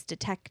police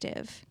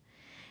detective.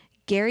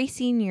 Gary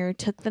Sr.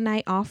 took the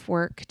night off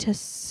work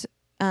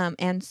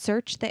and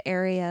searched the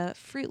area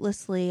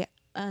fruitlessly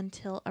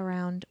until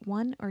around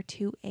 1 or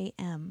 2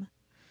 a.m.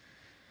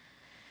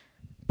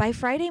 By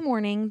Friday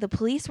morning, the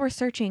police were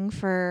searching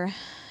for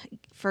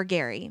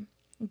Gary.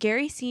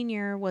 Gary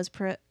Sr. was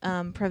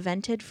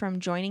prevented from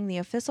joining the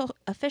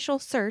official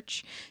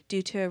search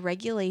due to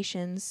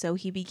regulations, so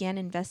he began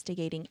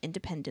investigating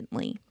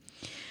independently.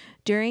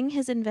 During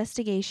his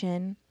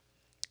investigation,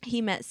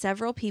 he met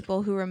several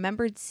people who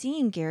remembered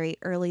seeing Gary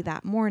early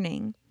that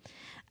morning.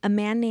 A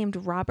man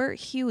named Robert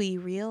Huey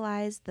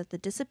realized that the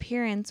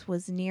disappearance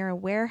was near a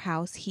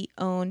warehouse he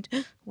owned.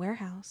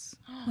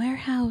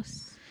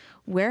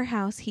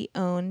 Warehouse he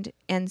owned,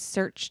 and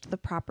searched the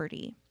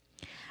property.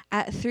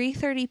 At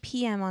 3:30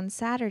 p.m. on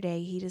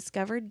Saturday, he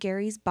discovered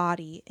Gary's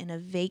body in a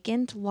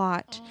vacant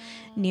lot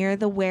near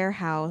the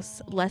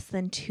warehouse, less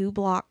than 2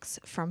 blocks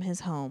from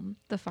his home.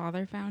 The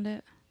father found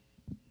it.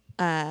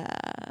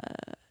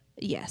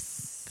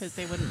 Yes. Because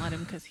they wouldn't let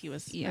him because he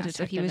was Yeah, a so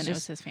detective he was and it was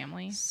just his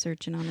family.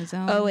 searching on his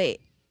own. Oh,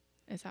 wait.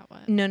 Is that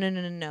what?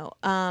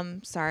 No.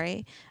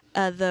 Sorry.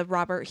 The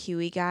Robert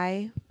Huey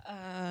guy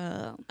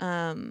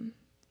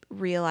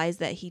realized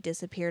that he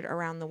disappeared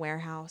around the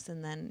warehouse,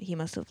 and then he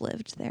must have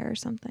lived there or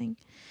something.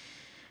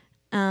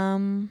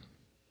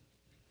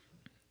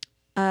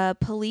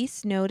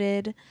 Police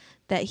noted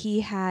that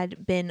he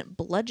had been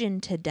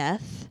bludgeoned to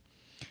death,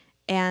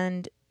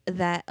 and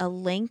that a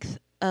length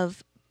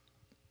of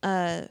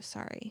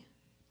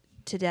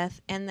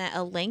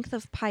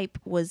pipe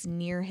was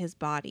near his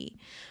body.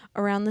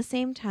 Around the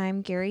same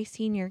time, Gary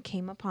Sr.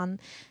 came upon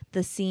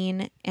the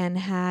scene and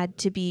had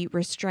to be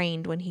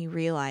restrained when he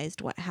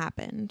realized what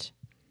happened.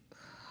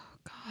 Oh,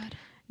 God.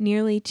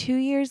 Nearly 2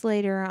 years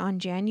later, on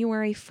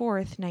January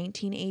 4th,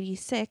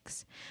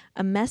 1986,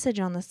 a message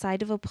on the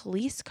side of a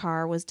police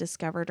car was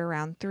discovered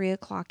around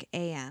 3:00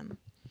 a.m.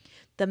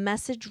 The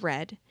message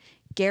read,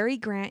 "Gary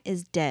Grant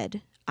is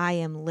dead. I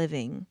am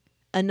living.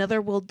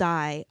 Another will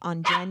die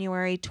on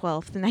January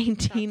 12th,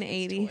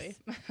 1980." That's his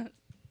toy.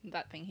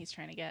 That thing he's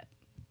trying to get.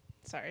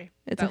 Sorry.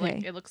 It's that, okay.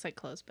 Like, it looks like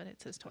clothes, but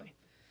it's his toy.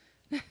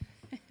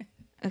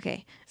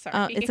 Okay.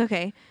 Sorry. It's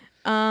okay.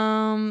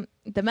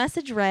 The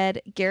message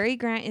read, "Gary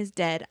Grant is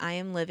dead. I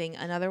am living.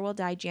 Another will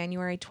die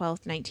January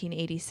 12th,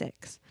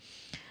 1986.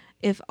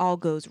 If all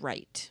goes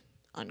right."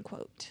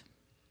 Unquote.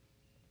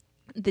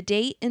 The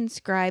date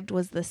inscribed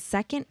was the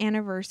 2nd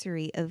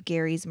anniversary of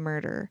Gary's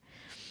murder.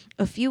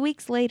 A few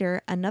weeks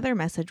later, another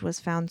message was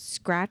found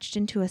scratched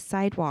into a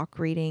sidewalk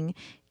reading,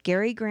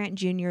 "Gary Grant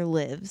Jr.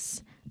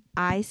 lives.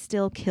 I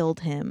still killed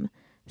him.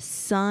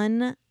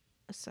 Son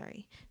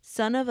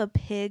of a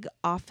pig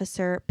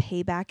officer,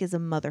 payback is a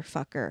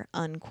motherfucker."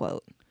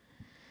 Unquote.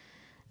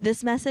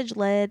 This message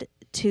led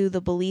to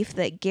the belief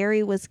that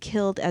Gary was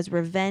killed as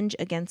revenge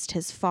against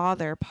his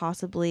father,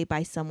 possibly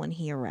by someone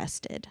he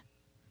arrested.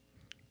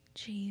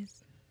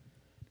 Jeez.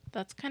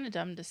 That's kind of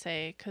dumb to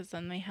say because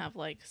then they have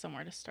like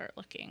somewhere to start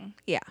looking.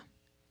 Yeah.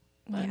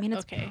 Well, I But, mean,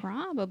 it's okay.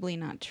 probably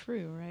not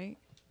true, right?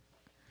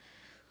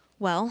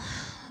 Well,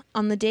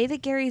 on the day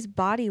that Gary's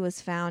body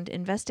was found,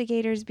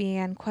 investigators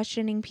began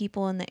questioning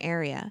people in the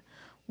area.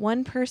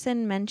 One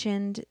person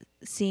mentioned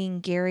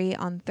seeing Gary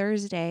on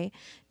Thursday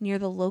near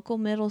the local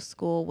middle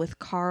school with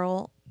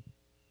Carl,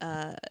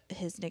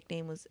 his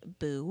nickname was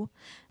Boo,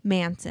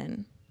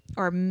 Manson.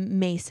 Or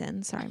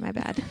Mason, sorry, my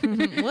bad.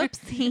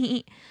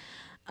 Whoopsie.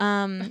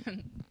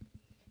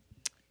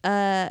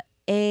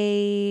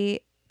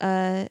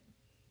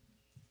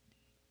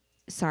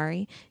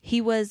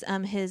 He was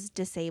his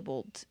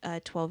disabled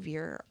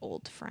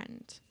 12-year-old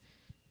friend,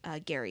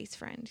 Gary's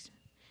friend.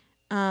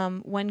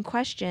 When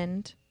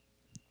questioned,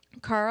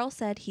 Carl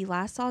said he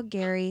last saw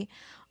Gary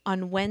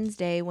on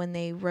Wednesday when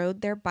they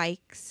rode their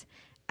bikes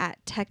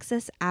at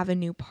Texas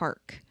Avenue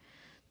Park.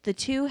 The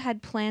two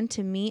had planned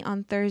to meet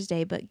on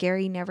Thursday, but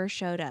Gary never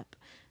showed up.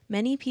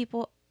 Many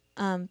people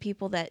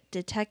people that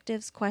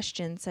detectives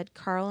questioned said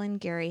Carl and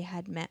Gary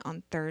had met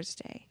on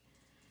Thursday.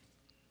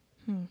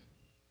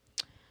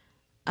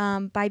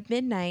 By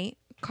midnight,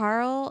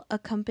 Carl,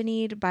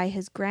 accompanied by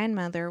his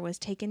grandmother, was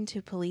taken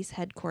to police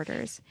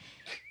headquarters.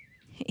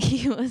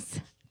 He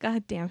was,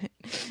 God damn it,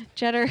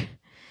 Cheddar.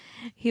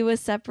 He was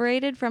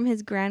separated from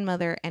his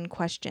grandmother and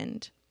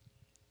questioned.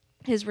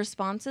 His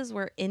responses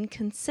were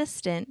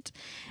inconsistent,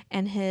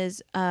 and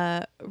his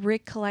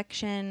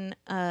recollection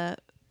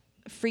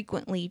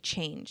frequently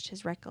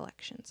changed.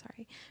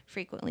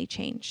 Frequently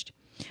changed.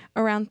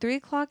 Around 3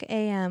 o'clock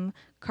a.m.,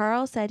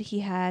 Carl said he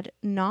had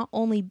not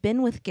only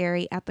been with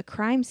Gary at the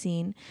crime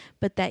scene,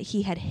 but that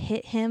he had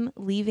hit him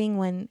leaving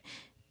when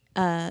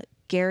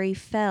Gary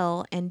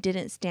fell and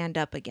didn't stand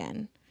up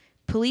again.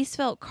 Police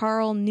felt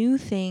Carl knew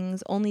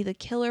things only the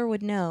killer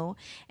would know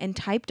and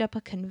typed up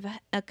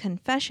a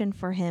confession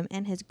for him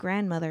and his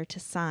grandmother to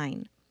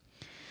sign.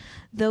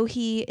 Though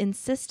he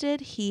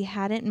insisted he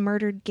hadn't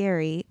murdered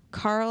Gary,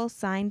 Carl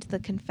signed the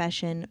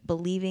confession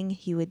believing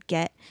he would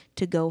get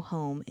to go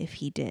home if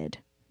he did.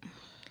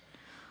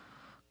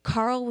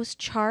 Carl was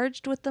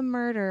charged with the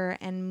murder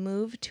and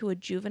moved to a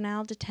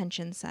juvenile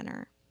detention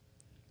center.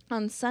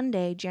 On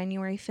Sunday,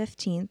 January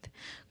 15th,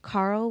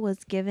 Carl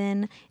was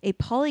given a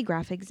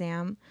polygraph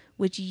exam,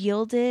 which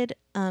yielded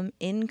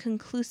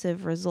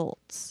inconclusive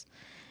results.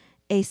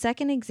 A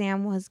second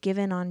exam was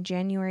given on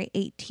January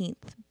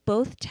 18th.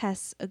 Both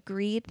tests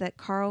agreed that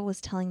Carl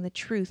was telling the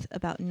truth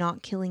about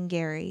not killing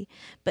Gary,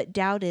 but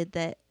doubted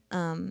that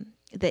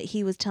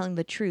he was telling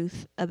the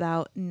truth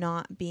about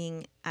not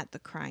being at the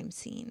crime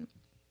scene.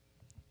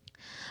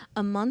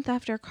 A month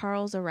after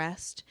Carl's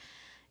arrest,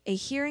 a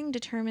hearing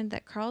determined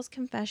that Carl's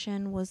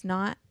confession was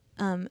not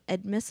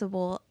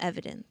admissible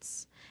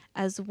evidence,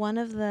 as one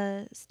of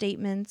the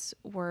statements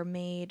were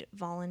made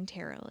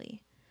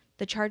voluntarily.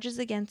 The charges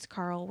against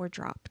Carl were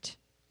dropped.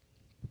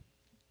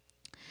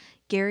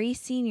 Gary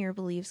Sr.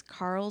 believes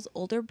Carl's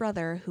older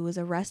brother, who was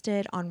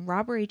arrested on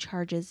robbery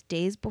charges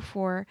days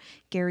before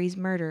Gary's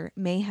murder,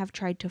 may have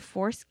tried to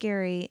force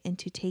Gary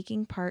into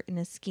taking part in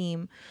a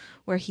scheme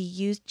where he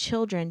used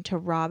children to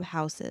rob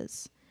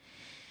houses.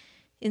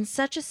 In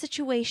such a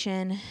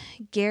situation,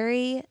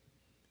 Gary,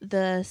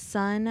 the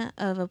son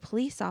of a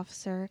police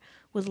officer,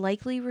 would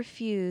likely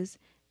refuse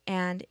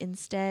and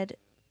instead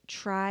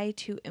try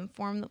to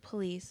inform the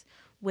police,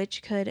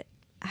 which could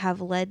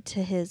have led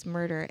to his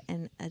murder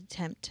and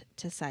attempt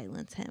to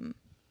silence him.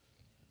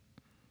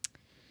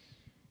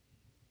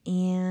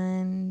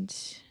 And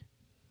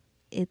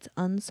it's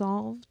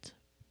unsolved.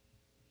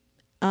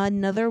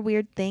 Another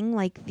weird thing,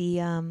 like the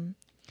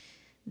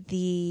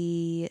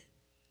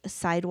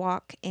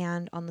sidewalk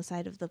and on the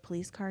side of the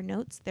police car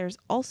notes, there's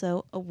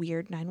also a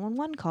weird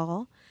 911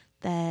 call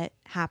that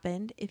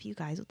happened, if you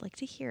guys would like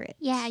to hear it.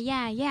 Yeah.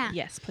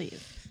 Yes,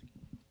 please.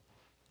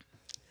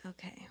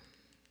 Okay.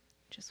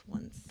 Just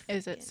once.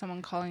 Is it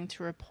someone calling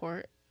to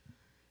report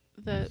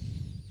the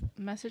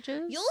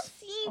messages? You'll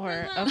see.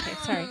 Or okay,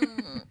 sorry.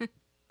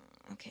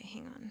 Okay,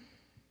 hang on.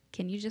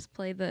 Can you just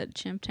play the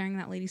chimp tearing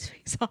that lady's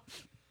face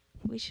off?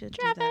 We should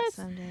do that Travis.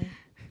 someday.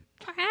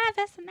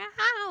 Travis,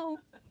 now.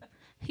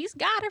 He's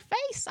got her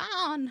face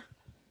on.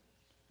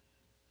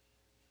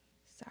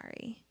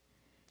 Sorry.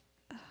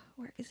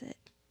 Where is it?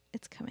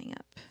 It's coming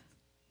up.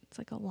 It's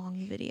like a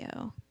long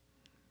video.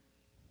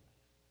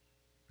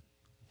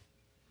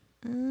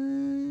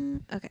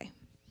 Okay.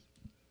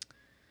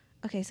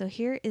 Okay, so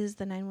here is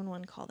the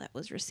 911 call that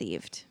was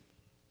received.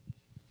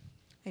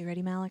 Are you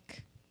ready,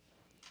 Malik?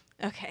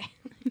 Okay.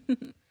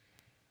 Yes.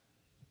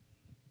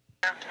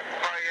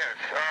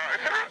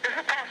 Is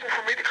it possible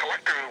for me to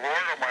collect the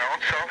reward on my own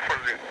self for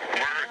the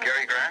murder of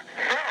Gary Grant?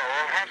 No,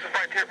 how's if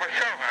I did it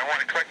myself? I want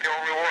to collect the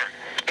whole reward.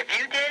 If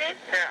you did it,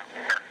 Yeah.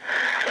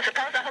 well,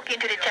 suppose I hook you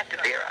into the Detective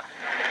Bureau.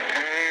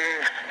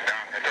 No,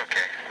 it's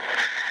okay.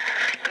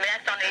 I mean,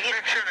 that's only you.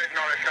 Make sure they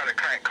know that's not a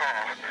crank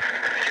call.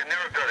 You're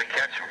never going to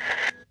catch them.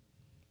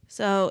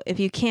 So if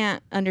you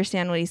can't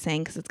understand what he's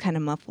saying because it's kind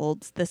of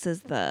muffled, this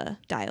is the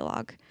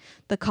dialogue.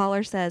 The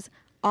caller says,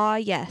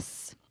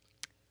 yes.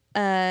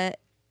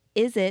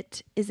 Is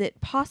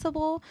it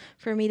possible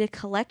for me to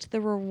collect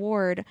the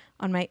reward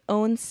on my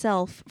own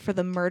self for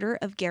the murder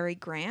of Gary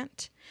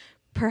Grant?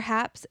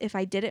 Perhaps if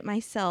I did it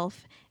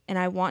myself and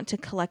I want to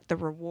collect the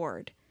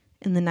reward.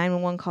 And the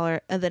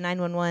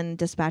 911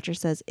 dispatcher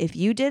says, if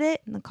you did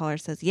it? And the caller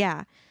says,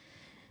 yeah.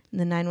 And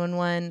the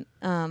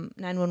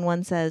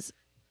 911 says,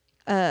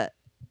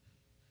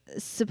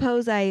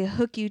 suppose I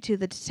hook you to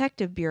the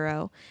detective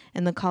bureau.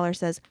 And the caller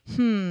says,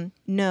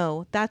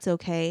 no, that's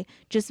okay.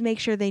 Just make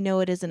sure they know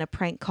it isn't a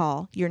prank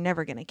call. You're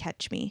never going to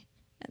catch me.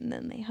 And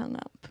then they hung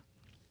up.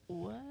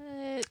 What?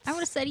 I would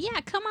have said,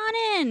 yeah, come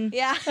on in.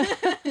 Yeah.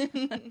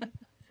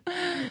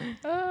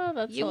 Oh,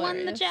 that's You won the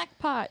hilarious.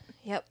 jackpot.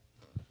 Yep.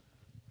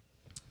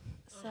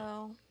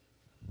 So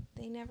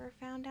they never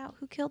found out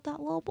who killed that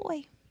little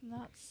boy.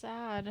 That's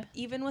sad.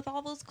 Even with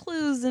all those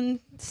clues and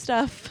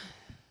stuff.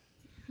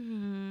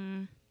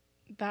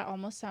 That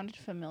almost sounded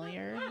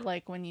familiar,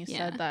 like when you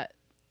Yeah. said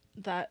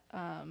that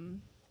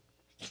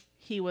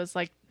he was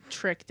like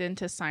tricked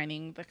into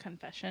signing the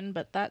confession,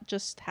 but that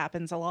just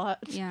happens a lot.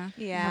 Yeah.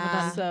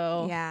 Yeah.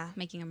 So Yeah.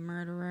 Making a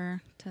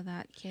murderer to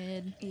that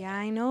kid. Yeah,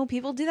 I know.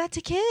 People do that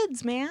to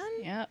kids, man.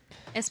 Yep.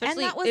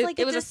 Especially And that was it, like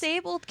it a was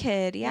disabled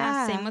kid.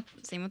 yeah. Yeah.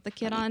 Same with the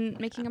kid on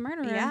Making a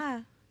Murderer.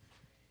 Yeah.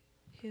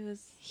 He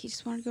was. He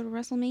just wanted to go to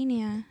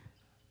WrestleMania.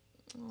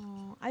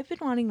 Oh, I've been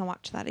wanting to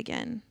watch that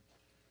again.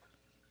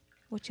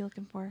 What you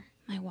looking for?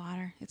 My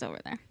water. It's over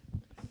there.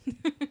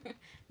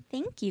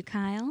 Thank you,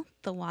 Kyle.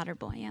 The water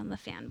boy and the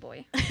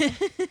fanboy.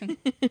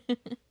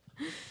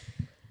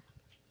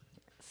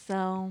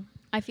 So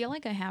I feel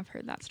like I have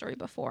heard that story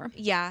before.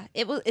 yeah,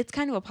 it's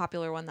kind of a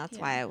popular one. That's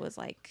Yeah. why I was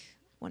like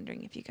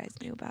wondering if you guys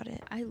knew about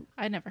it.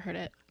 I never heard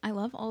it. I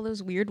love all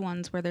those weird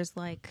ones where there's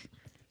like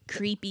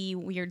creepy,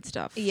 weird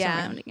stuff Yeah.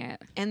 surrounding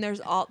it. And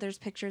there's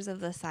pictures of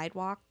the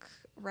sidewalk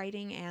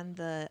writing and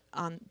the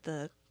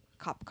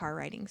cop car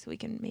writing, so we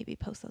can maybe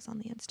post those on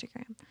the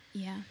Instagram.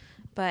 Yeah.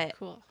 But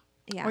Cool.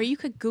 yeah, Or you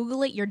could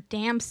Google it your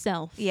damn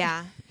self.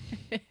 yeah,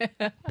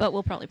 But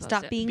we'll probably post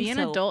stop it. being Be an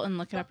so adult and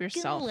look it up fucking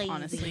yourself, lazy,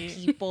 honestly.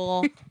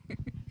 people.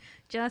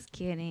 Just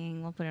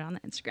kidding. We'll put it on the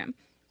Instagram.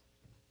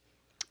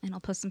 And I'll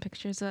post some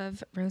pictures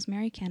of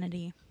Rosemary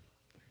Kennedy,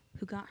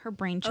 who got her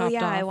brain chopped Oh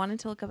yeah, off. I wanted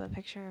to look up a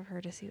picture of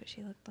her to see what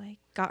she looked like.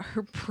 Got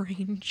her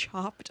brain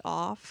chopped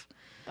off.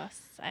 That's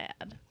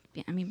sad.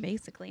 Yeah, I mean,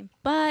 basically.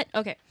 But,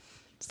 okay.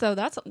 So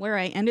that's where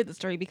I ended the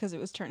story because it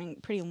was turning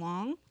pretty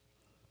long.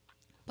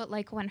 But,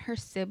 like, when her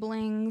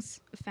siblings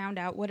found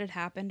out what had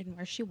happened and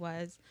where she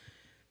was,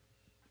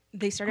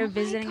 they started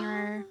visiting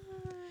her.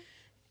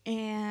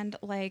 And,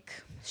 like,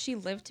 she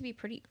lived to be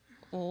pretty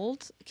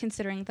old,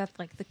 considering that,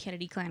 like, the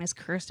Kennedy clan is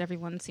cursed.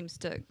 Everyone seems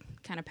to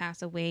kind of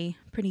pass away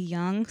pretty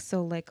young.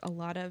 So, like, a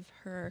lot of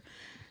her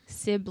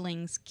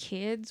siblings'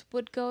 kids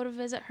would go to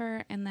visit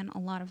her. And then a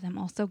lot of them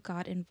also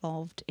got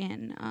involved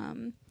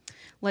in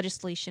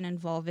legislation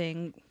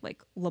involving,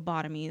 like,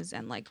 lobotomies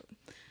and, like,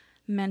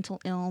 mental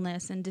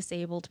illness and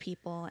disabled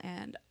people.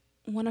 And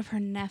one of her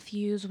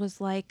nephews was,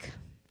 like,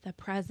 the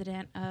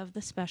president of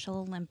the Special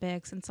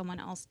Olympics, and someone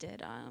else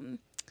did.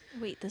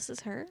 Wait, this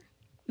is her?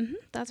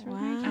 That's her.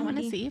 Wow. I want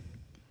to see.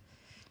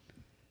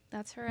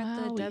 That's her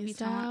at the Wowie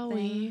debutante zowie.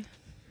 thing.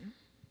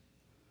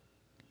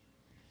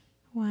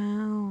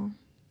 Wow.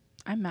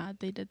 I'm mad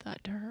they did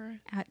that to her.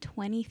 At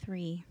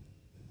 23.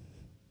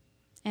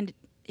 And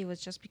it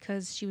was just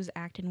because she was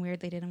acting weird.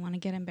 They didn't want to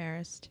get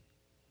embarrassed.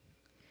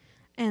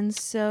 And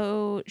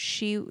so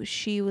she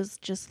was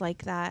just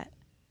like that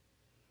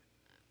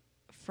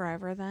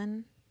forever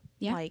then?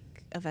 Yeah.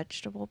 Like a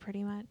vegetable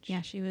pretty much?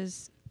 Yeah, she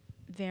was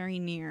very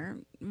near,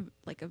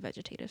 like, a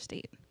vegetative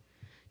state.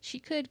 She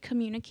could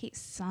communicate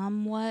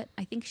somewhat.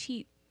 I think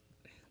she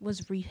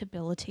was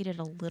rehabilitated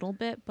a little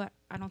bit, but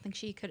I don't think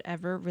she could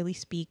ever really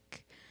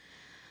speak.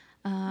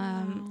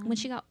 When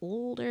she got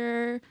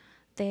older,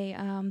 they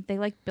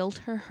like built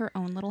her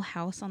own little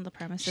house on the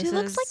premises. She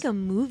looks like a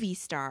movie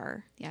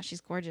star. Yeah,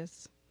 she's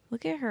gorgeous.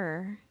 Look at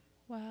her.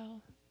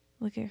 Wow.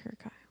 Look at her,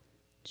 Kyle.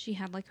 She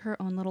had, like,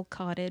 her own little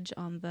cottage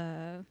on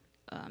the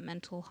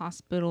mental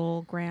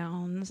hospital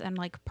grounds and,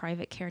 like,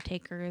 private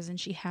caretakers, and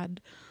she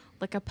had,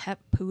 like, a pet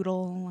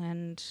poodle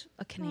and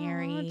a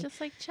canary. Aw,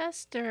 just like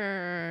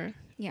Chester.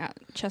 Yeah,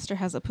 Chester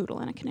has a poodle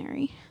and a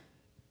canary.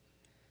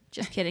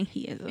 Just kidding,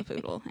 he is a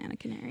poodle and a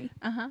canary.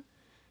 Uh-huh.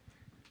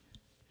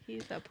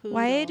 He's a poodle.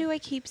 Why do I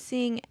keep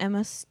seeing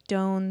Emma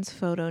Stone's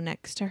photo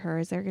next to her?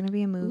 Is there going to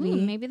be a movie?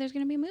 Ooh, maybe there's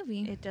gonna be a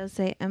movie. It does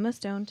say Emma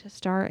Stone to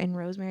star in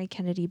Rosemary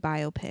Kennedy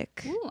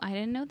biopic. Ooh, I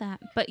didn't know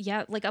that. But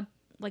yeah, like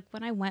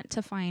when I went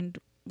to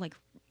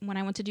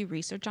do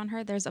research on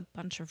her, there's a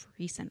bunch of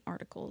recent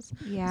articles.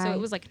 Yeah. So it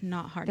was, like,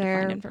 not hard to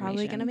they're find information.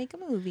 probably going to make a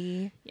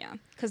movie. Yeah,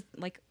 because,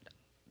 like,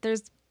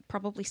 there's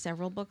probably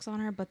several books on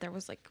her, but there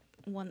was, like,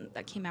 one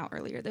that came out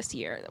earlier this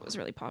year that was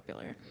really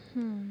popular.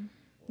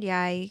 Yeah,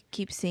 I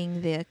keep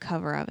seeing the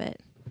cover of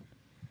it.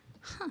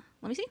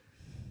 Let me see.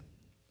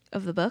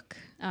 Of the book?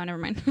 Oh, never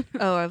mind.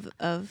 Oh,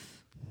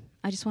 of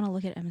I just want to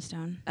look at Emma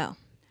Stone. Oh.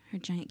 Her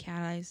giant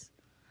cat eyes.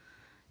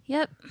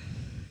 Yep.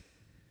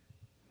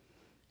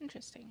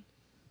 Interesting.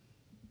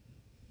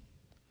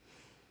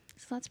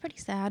 So that's pretty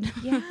sad.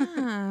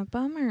 Yeah,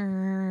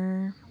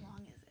 bummer. How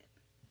long is it?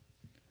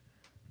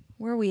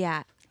 Where are we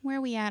at? Where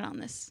are we at on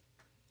this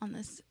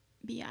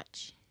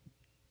biatch?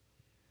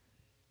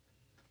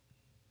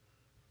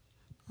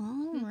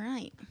 All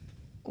right.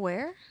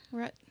 Where?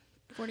 We're at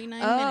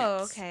 49 Oh,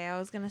 minutes. okay. I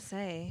was going to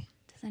say.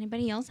 Does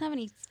anybody else have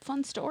any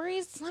fun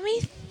stories? Let me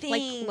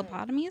think. Like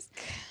lobotomies?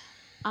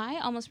 I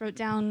almost wrote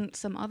down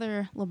some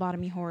other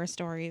lobotomy horror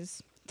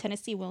stories.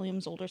 Tennessee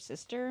Williams' older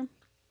sister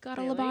got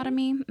Really? a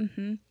lobotomy.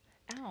 Mm-hmm.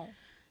 Ow.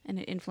 And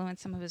it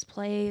influenced some of his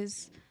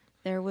plays.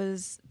 There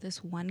was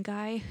this one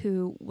guy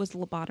who was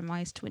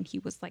lobotomized when he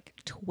was, like,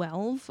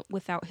 12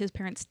 without his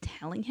parents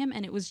telling him.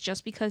 And it was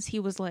just because he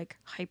was, like,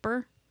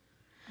 hyper.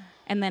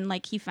 And then,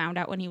 like, he found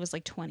out when he was,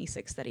 like,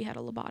 26 that he had a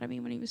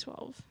lobotomy when he was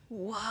 12.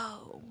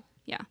 Whoa.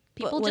 Yeah.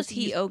 People was just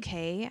he use-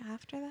 okay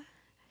after that?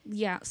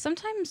 Yeah.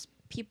 Sometimes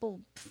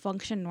people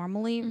function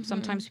normally.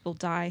 Sometimes people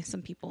die.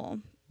 Some people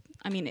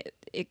I mean,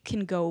 it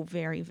can go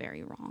very,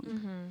 very wrong.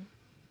 Mm-hmm.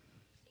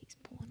 He's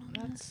pulling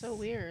on That's so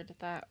weird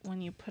that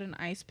when you put an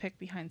ice pick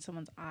behind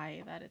someone's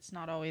eye, that it's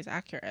not always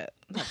accurate.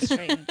 That's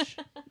strange.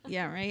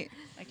 Yeah, right?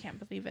 I can't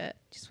believe it.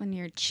 Just when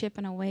you're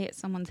chipping away at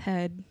someone's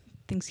head,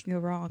 things can go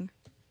wrong.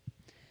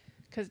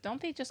 Because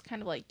don't they just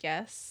kind of like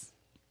guess?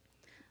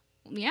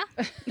 Yeah.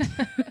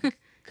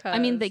 I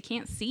mean, they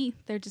can't see.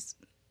 They're just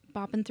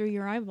bopping through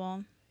your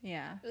eyeball.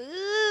 Yeah.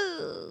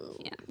 Ooh.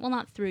 Yeah. Well,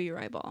 not through your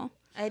eyeball.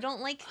 I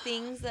don't like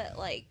things that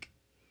like.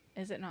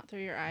 Is it not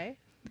through your eye?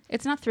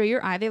 It's not through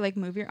your eye. They like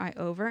move your eye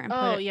over and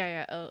Oh, put it.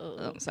 yeah. Oh.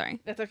 Oh, sorry.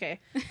 That's okay.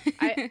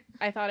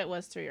 I thought it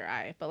was through your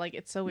eye, but like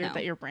it's so weird No.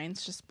 that your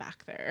brain's just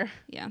back there.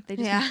 Yeah. They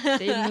just Yeah.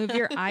 they move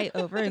your eye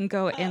over and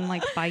go in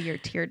like by your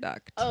tear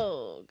duct.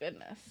 Oh,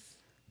 goodness.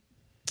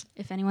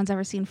 If anyone's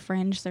ever seen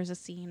Fringe, there's a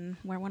scene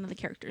where one of the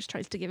characters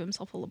tries to give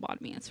himself a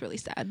lobotomy. It's really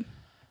sad.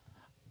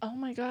 Oh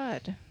my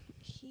god.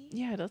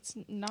 Yeah, let's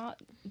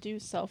not do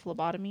self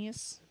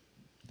lobotomies.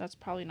 That's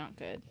probably not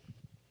good.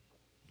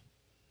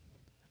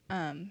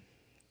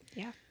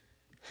 Yeah.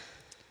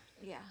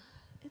 Yeah.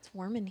 It's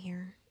warm in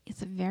here.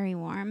 It's very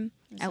warm.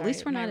 At Sorry,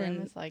 least we're my not room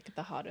in. is like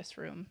the hottest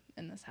room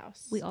in this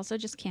house. We also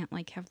just can't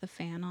like have the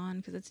fan on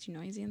because it's too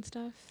noisy and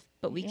stuff.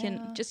 But we Yeah.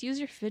 can just use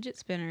your fidget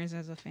spinners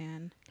as a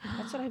fan.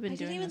 That's what I've been I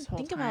didn't doing even this whole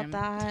think time.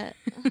 about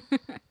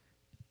that.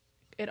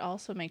 It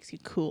also makes you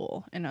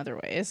cool in other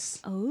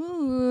ways.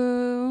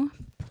 Oh,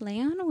 play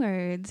on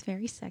words.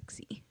 Very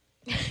sexy.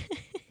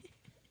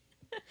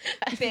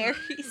 Very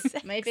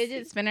sexy. My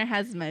fidget spinner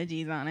has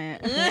emojis on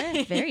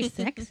it. Very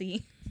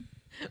sexy.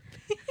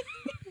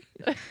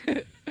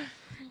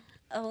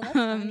 Oh, that's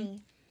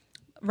funny.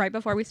 Right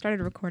before we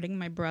started recording,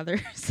 my brother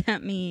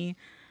sent me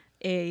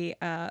a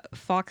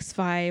Fox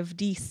 5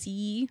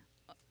 DC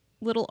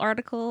little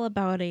article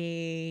about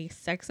a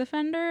sex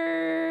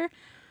offender.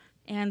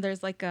 And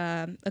there's like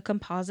a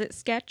composite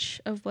sketch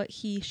of what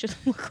he should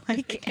look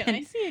like. Can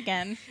I see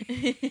again?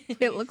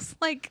 It looks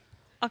like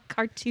a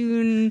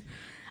cartoon.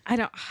 I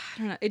don't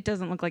know. It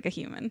doesn't look like a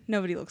human.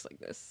 Nobody looks like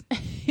this.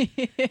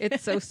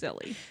 It's so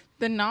silly.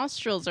 The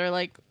nostrils are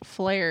like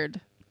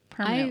flared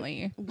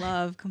permanently. I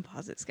love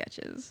composite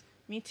sketches.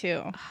 Me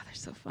too. Oh, they're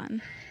so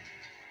fun.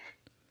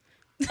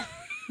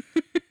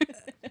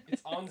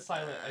 It's on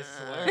silent, I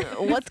swear.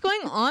 What's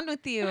going on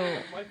with you?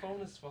 My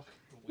phone is fucking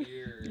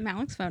weird.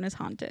 Malik's phone is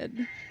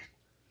haunted.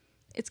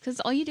 It's because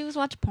all you do is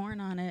watch porn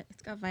on it.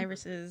 It's got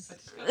viruses. I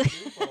just got a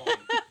new phone.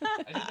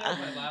 I did that on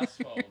my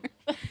last phone.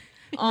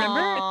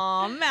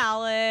 Aw,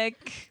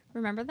 Malik.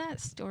 Remember that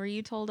story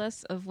you told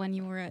us of when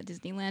you were at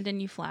Disneyland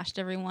and you flashed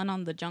everyone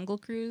on the Jungle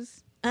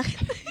Cruise? Yeah.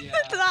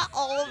 Not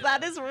all of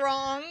that is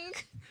wrong.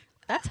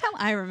 That's how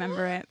I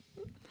remember it.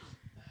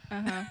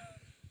 Uh-huh.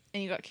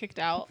 And you got kicked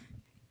out.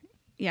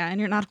 Yeah, and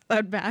you're not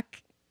allowed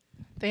back.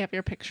 They have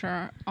your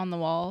picture on the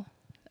wall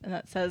and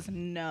that says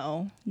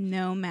no.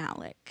 No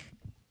Malik.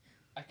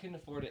 I couldn't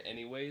afford it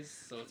anyways,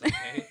 so it's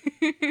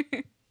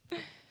okay.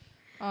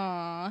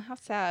 Aw, how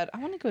sad. I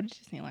want to go to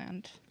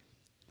Disneyland.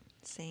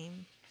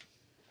 Same.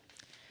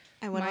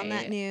 I went on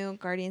that new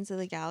Guardians of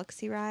the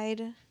Galaxy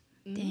ride.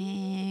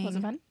 Dang. Was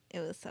it fun? It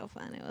was so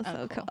fun. It was Oh,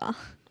 so cool. cool.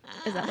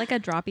 Is that like a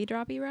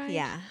droppy ride?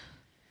 Yeah.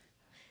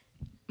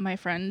 My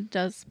friend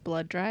does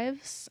blood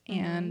drives,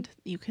 and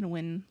you can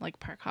win like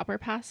park hopper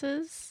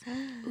passes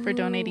for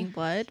donating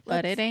blood,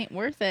 but it ain't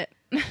worth it.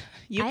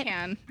 You I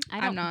can.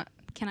 don't- I'm not.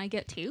 Can I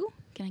get 2?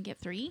 Can I get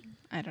 3?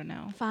 I don't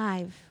know.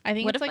 5. I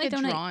think What it's if like I a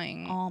donate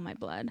drawing, all my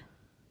blood?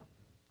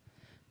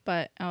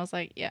 but I was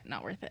like, yeah,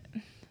 not worth it.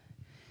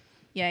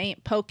 You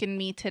ain't poking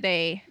me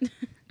today.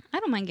 I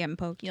don't mind getting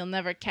poked. You'll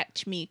never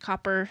catch me,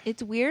 copper.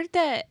 It's weird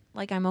that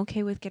like I'm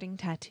okay with getting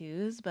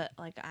tattoos, but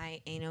like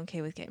I ain't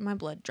okay with getting my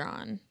blood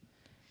drawn.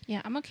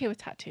 Yeah, I'm okay with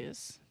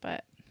tattoos,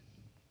 but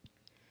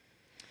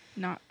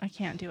I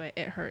can't do it.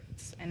 It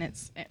hurts, and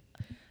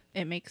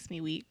it makes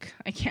me weak.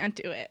 I can't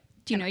do it.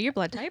 Do you know your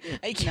blood type?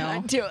 I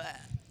can't do it.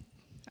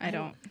 I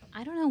don't.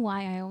 I don't know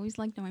why. I always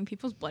like knowing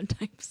people's blood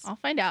types. I'll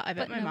find out. I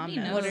bet But my mom nobody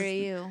knows. knows. What are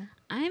you?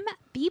 I'm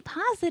B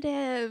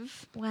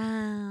positive.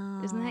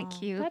 Wow. Isn't that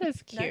cute? That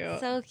is cute.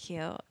 That's so cute.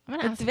 I'm gonna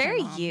It's ask my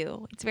very mom.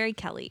 you. It's very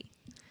Kelly.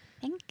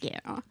 Thank you.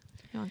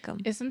 You're welcome.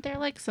 Isn't there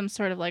like some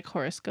sort of like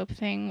horoscope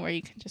thing where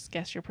you can just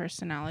guess your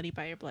personality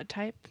by your blood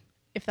type?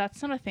 If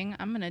that's not a thing,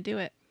 I'm gonna do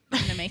it.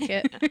 I'm gonna make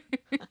it.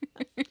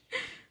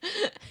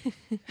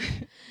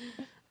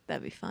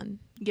 That'd be fun.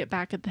 Get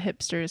back at the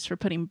hipsters for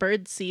putting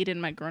bird seed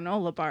in my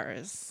granola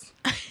bars.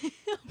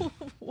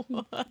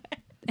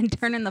 And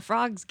turning the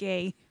frogs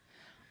gay.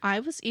 I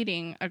was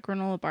eating a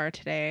granola bar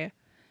today,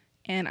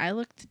 and I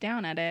looked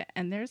down at it,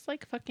 and there's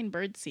like fucking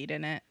bird seed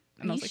in it.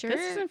 And Are I you was like,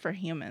 this sure? isn't for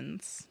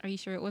humans. Are you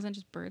sure it wasn't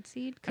just bird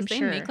seed? I'm Because they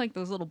sure. make like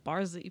those little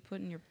bars that you put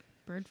in your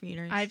bird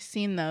feeders. I've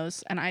seen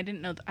those, and I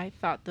didn't know. I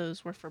thought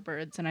those were for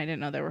birds, and I didn't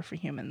know they were for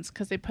humans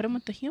because they put them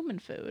with the human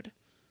food.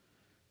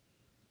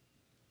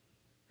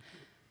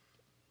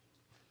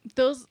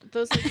 Those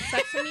like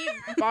sesame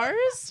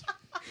bars.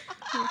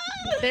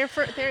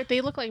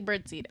 They look like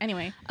bird seed.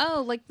 Anyway,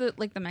 Oh, like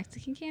the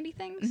Mexican candy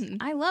things? Mhm.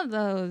 I love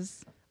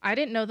those. I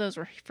didn't know those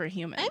were for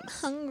humans. I'm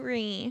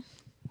hungry.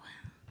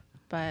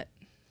 But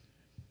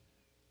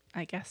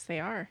I guess they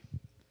are.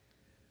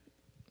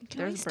 Can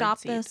we There's stop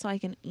birdseed. this so I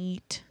can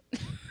eat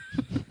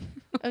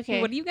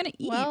Okay. What are you gonna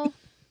eat? Well,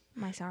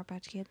 my Sour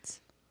Patch Kids?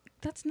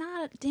 That's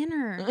not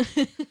dinner.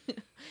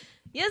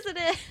 Yes, it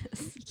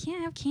is. You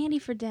can't have candy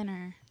for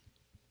dinner.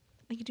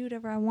 I can do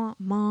whatever I want,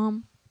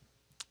 Mom.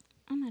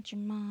 I'm not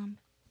your mom.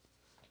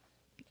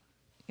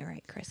 You're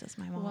right, Chris is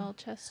my mom. well,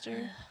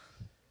 Chester.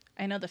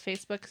 I know the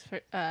Facebook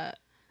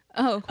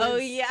Oh. oh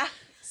yeah,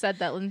 said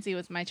that Lindsay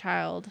was my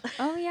child.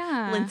 Oh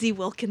yeah. Lindsay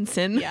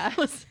Wilkinson. Yeah.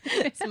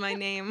 It's my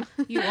name.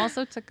 You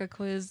also took a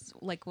quiz,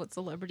 like, what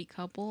celebrity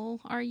couple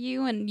are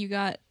you? And you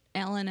got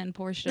Ellen and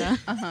Portia.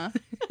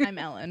 I'm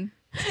Ellen.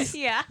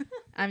 Yeah,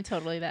 I'm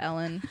totally the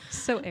Ellen.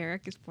 So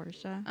Eric is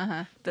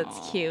Portia.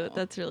 that's cute.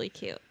 That's really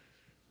cute.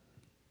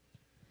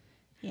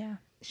 Yeah,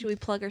 Should we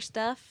plug our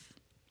stuff?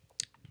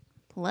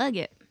 Plug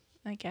it.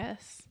 I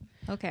guess.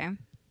 Okay.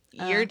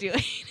 You're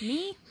doing.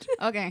 Me?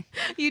 Okay.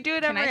 You do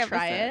it Can every I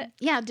try episode. it?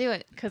 Yeah, do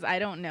it. Because I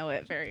don't know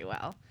it very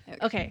well.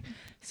 Okay.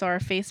 So our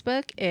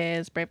Facebook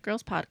is Brave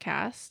Girls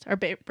Podcast, or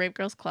Brave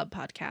Girls Club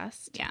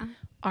Podcast. Yeah.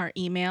 Our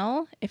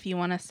email, if you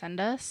want to send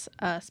us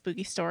a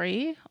spooky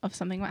story of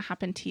something that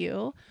happened to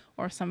you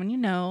or someone you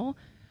know,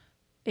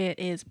 it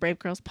is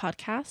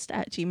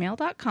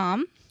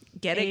bravegirlspodcast@gmail.com.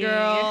 Get it,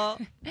 girl.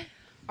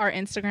 Our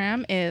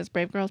Instagram is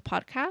Brave Girls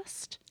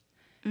Podcast.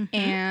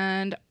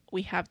 And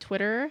we have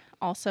Twitter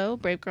also,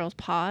 Brave Girls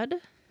Pod.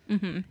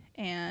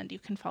 And you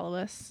can follow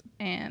us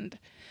and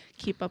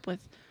keep up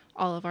with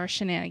all of our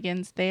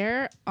shenanigans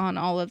there on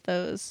all of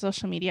those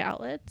social media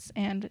outlets.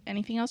 And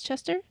anything else,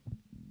 Chester?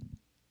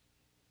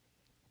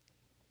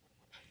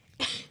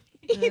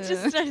 He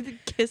just started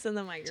kissing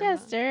the microphone.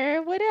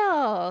 Chester, what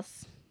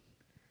else?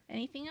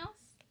 Anything else?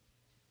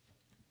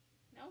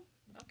 No?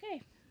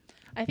 Okay.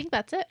 I think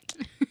that's it.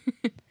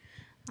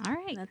 All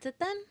right. That's it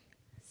then.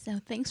 So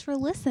thanks for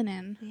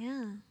listening.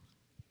 Yeah.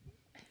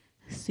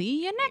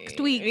 See you next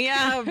week.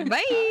 Yeah.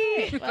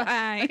 Bye. Well,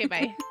 Bye. Okay,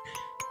 bye.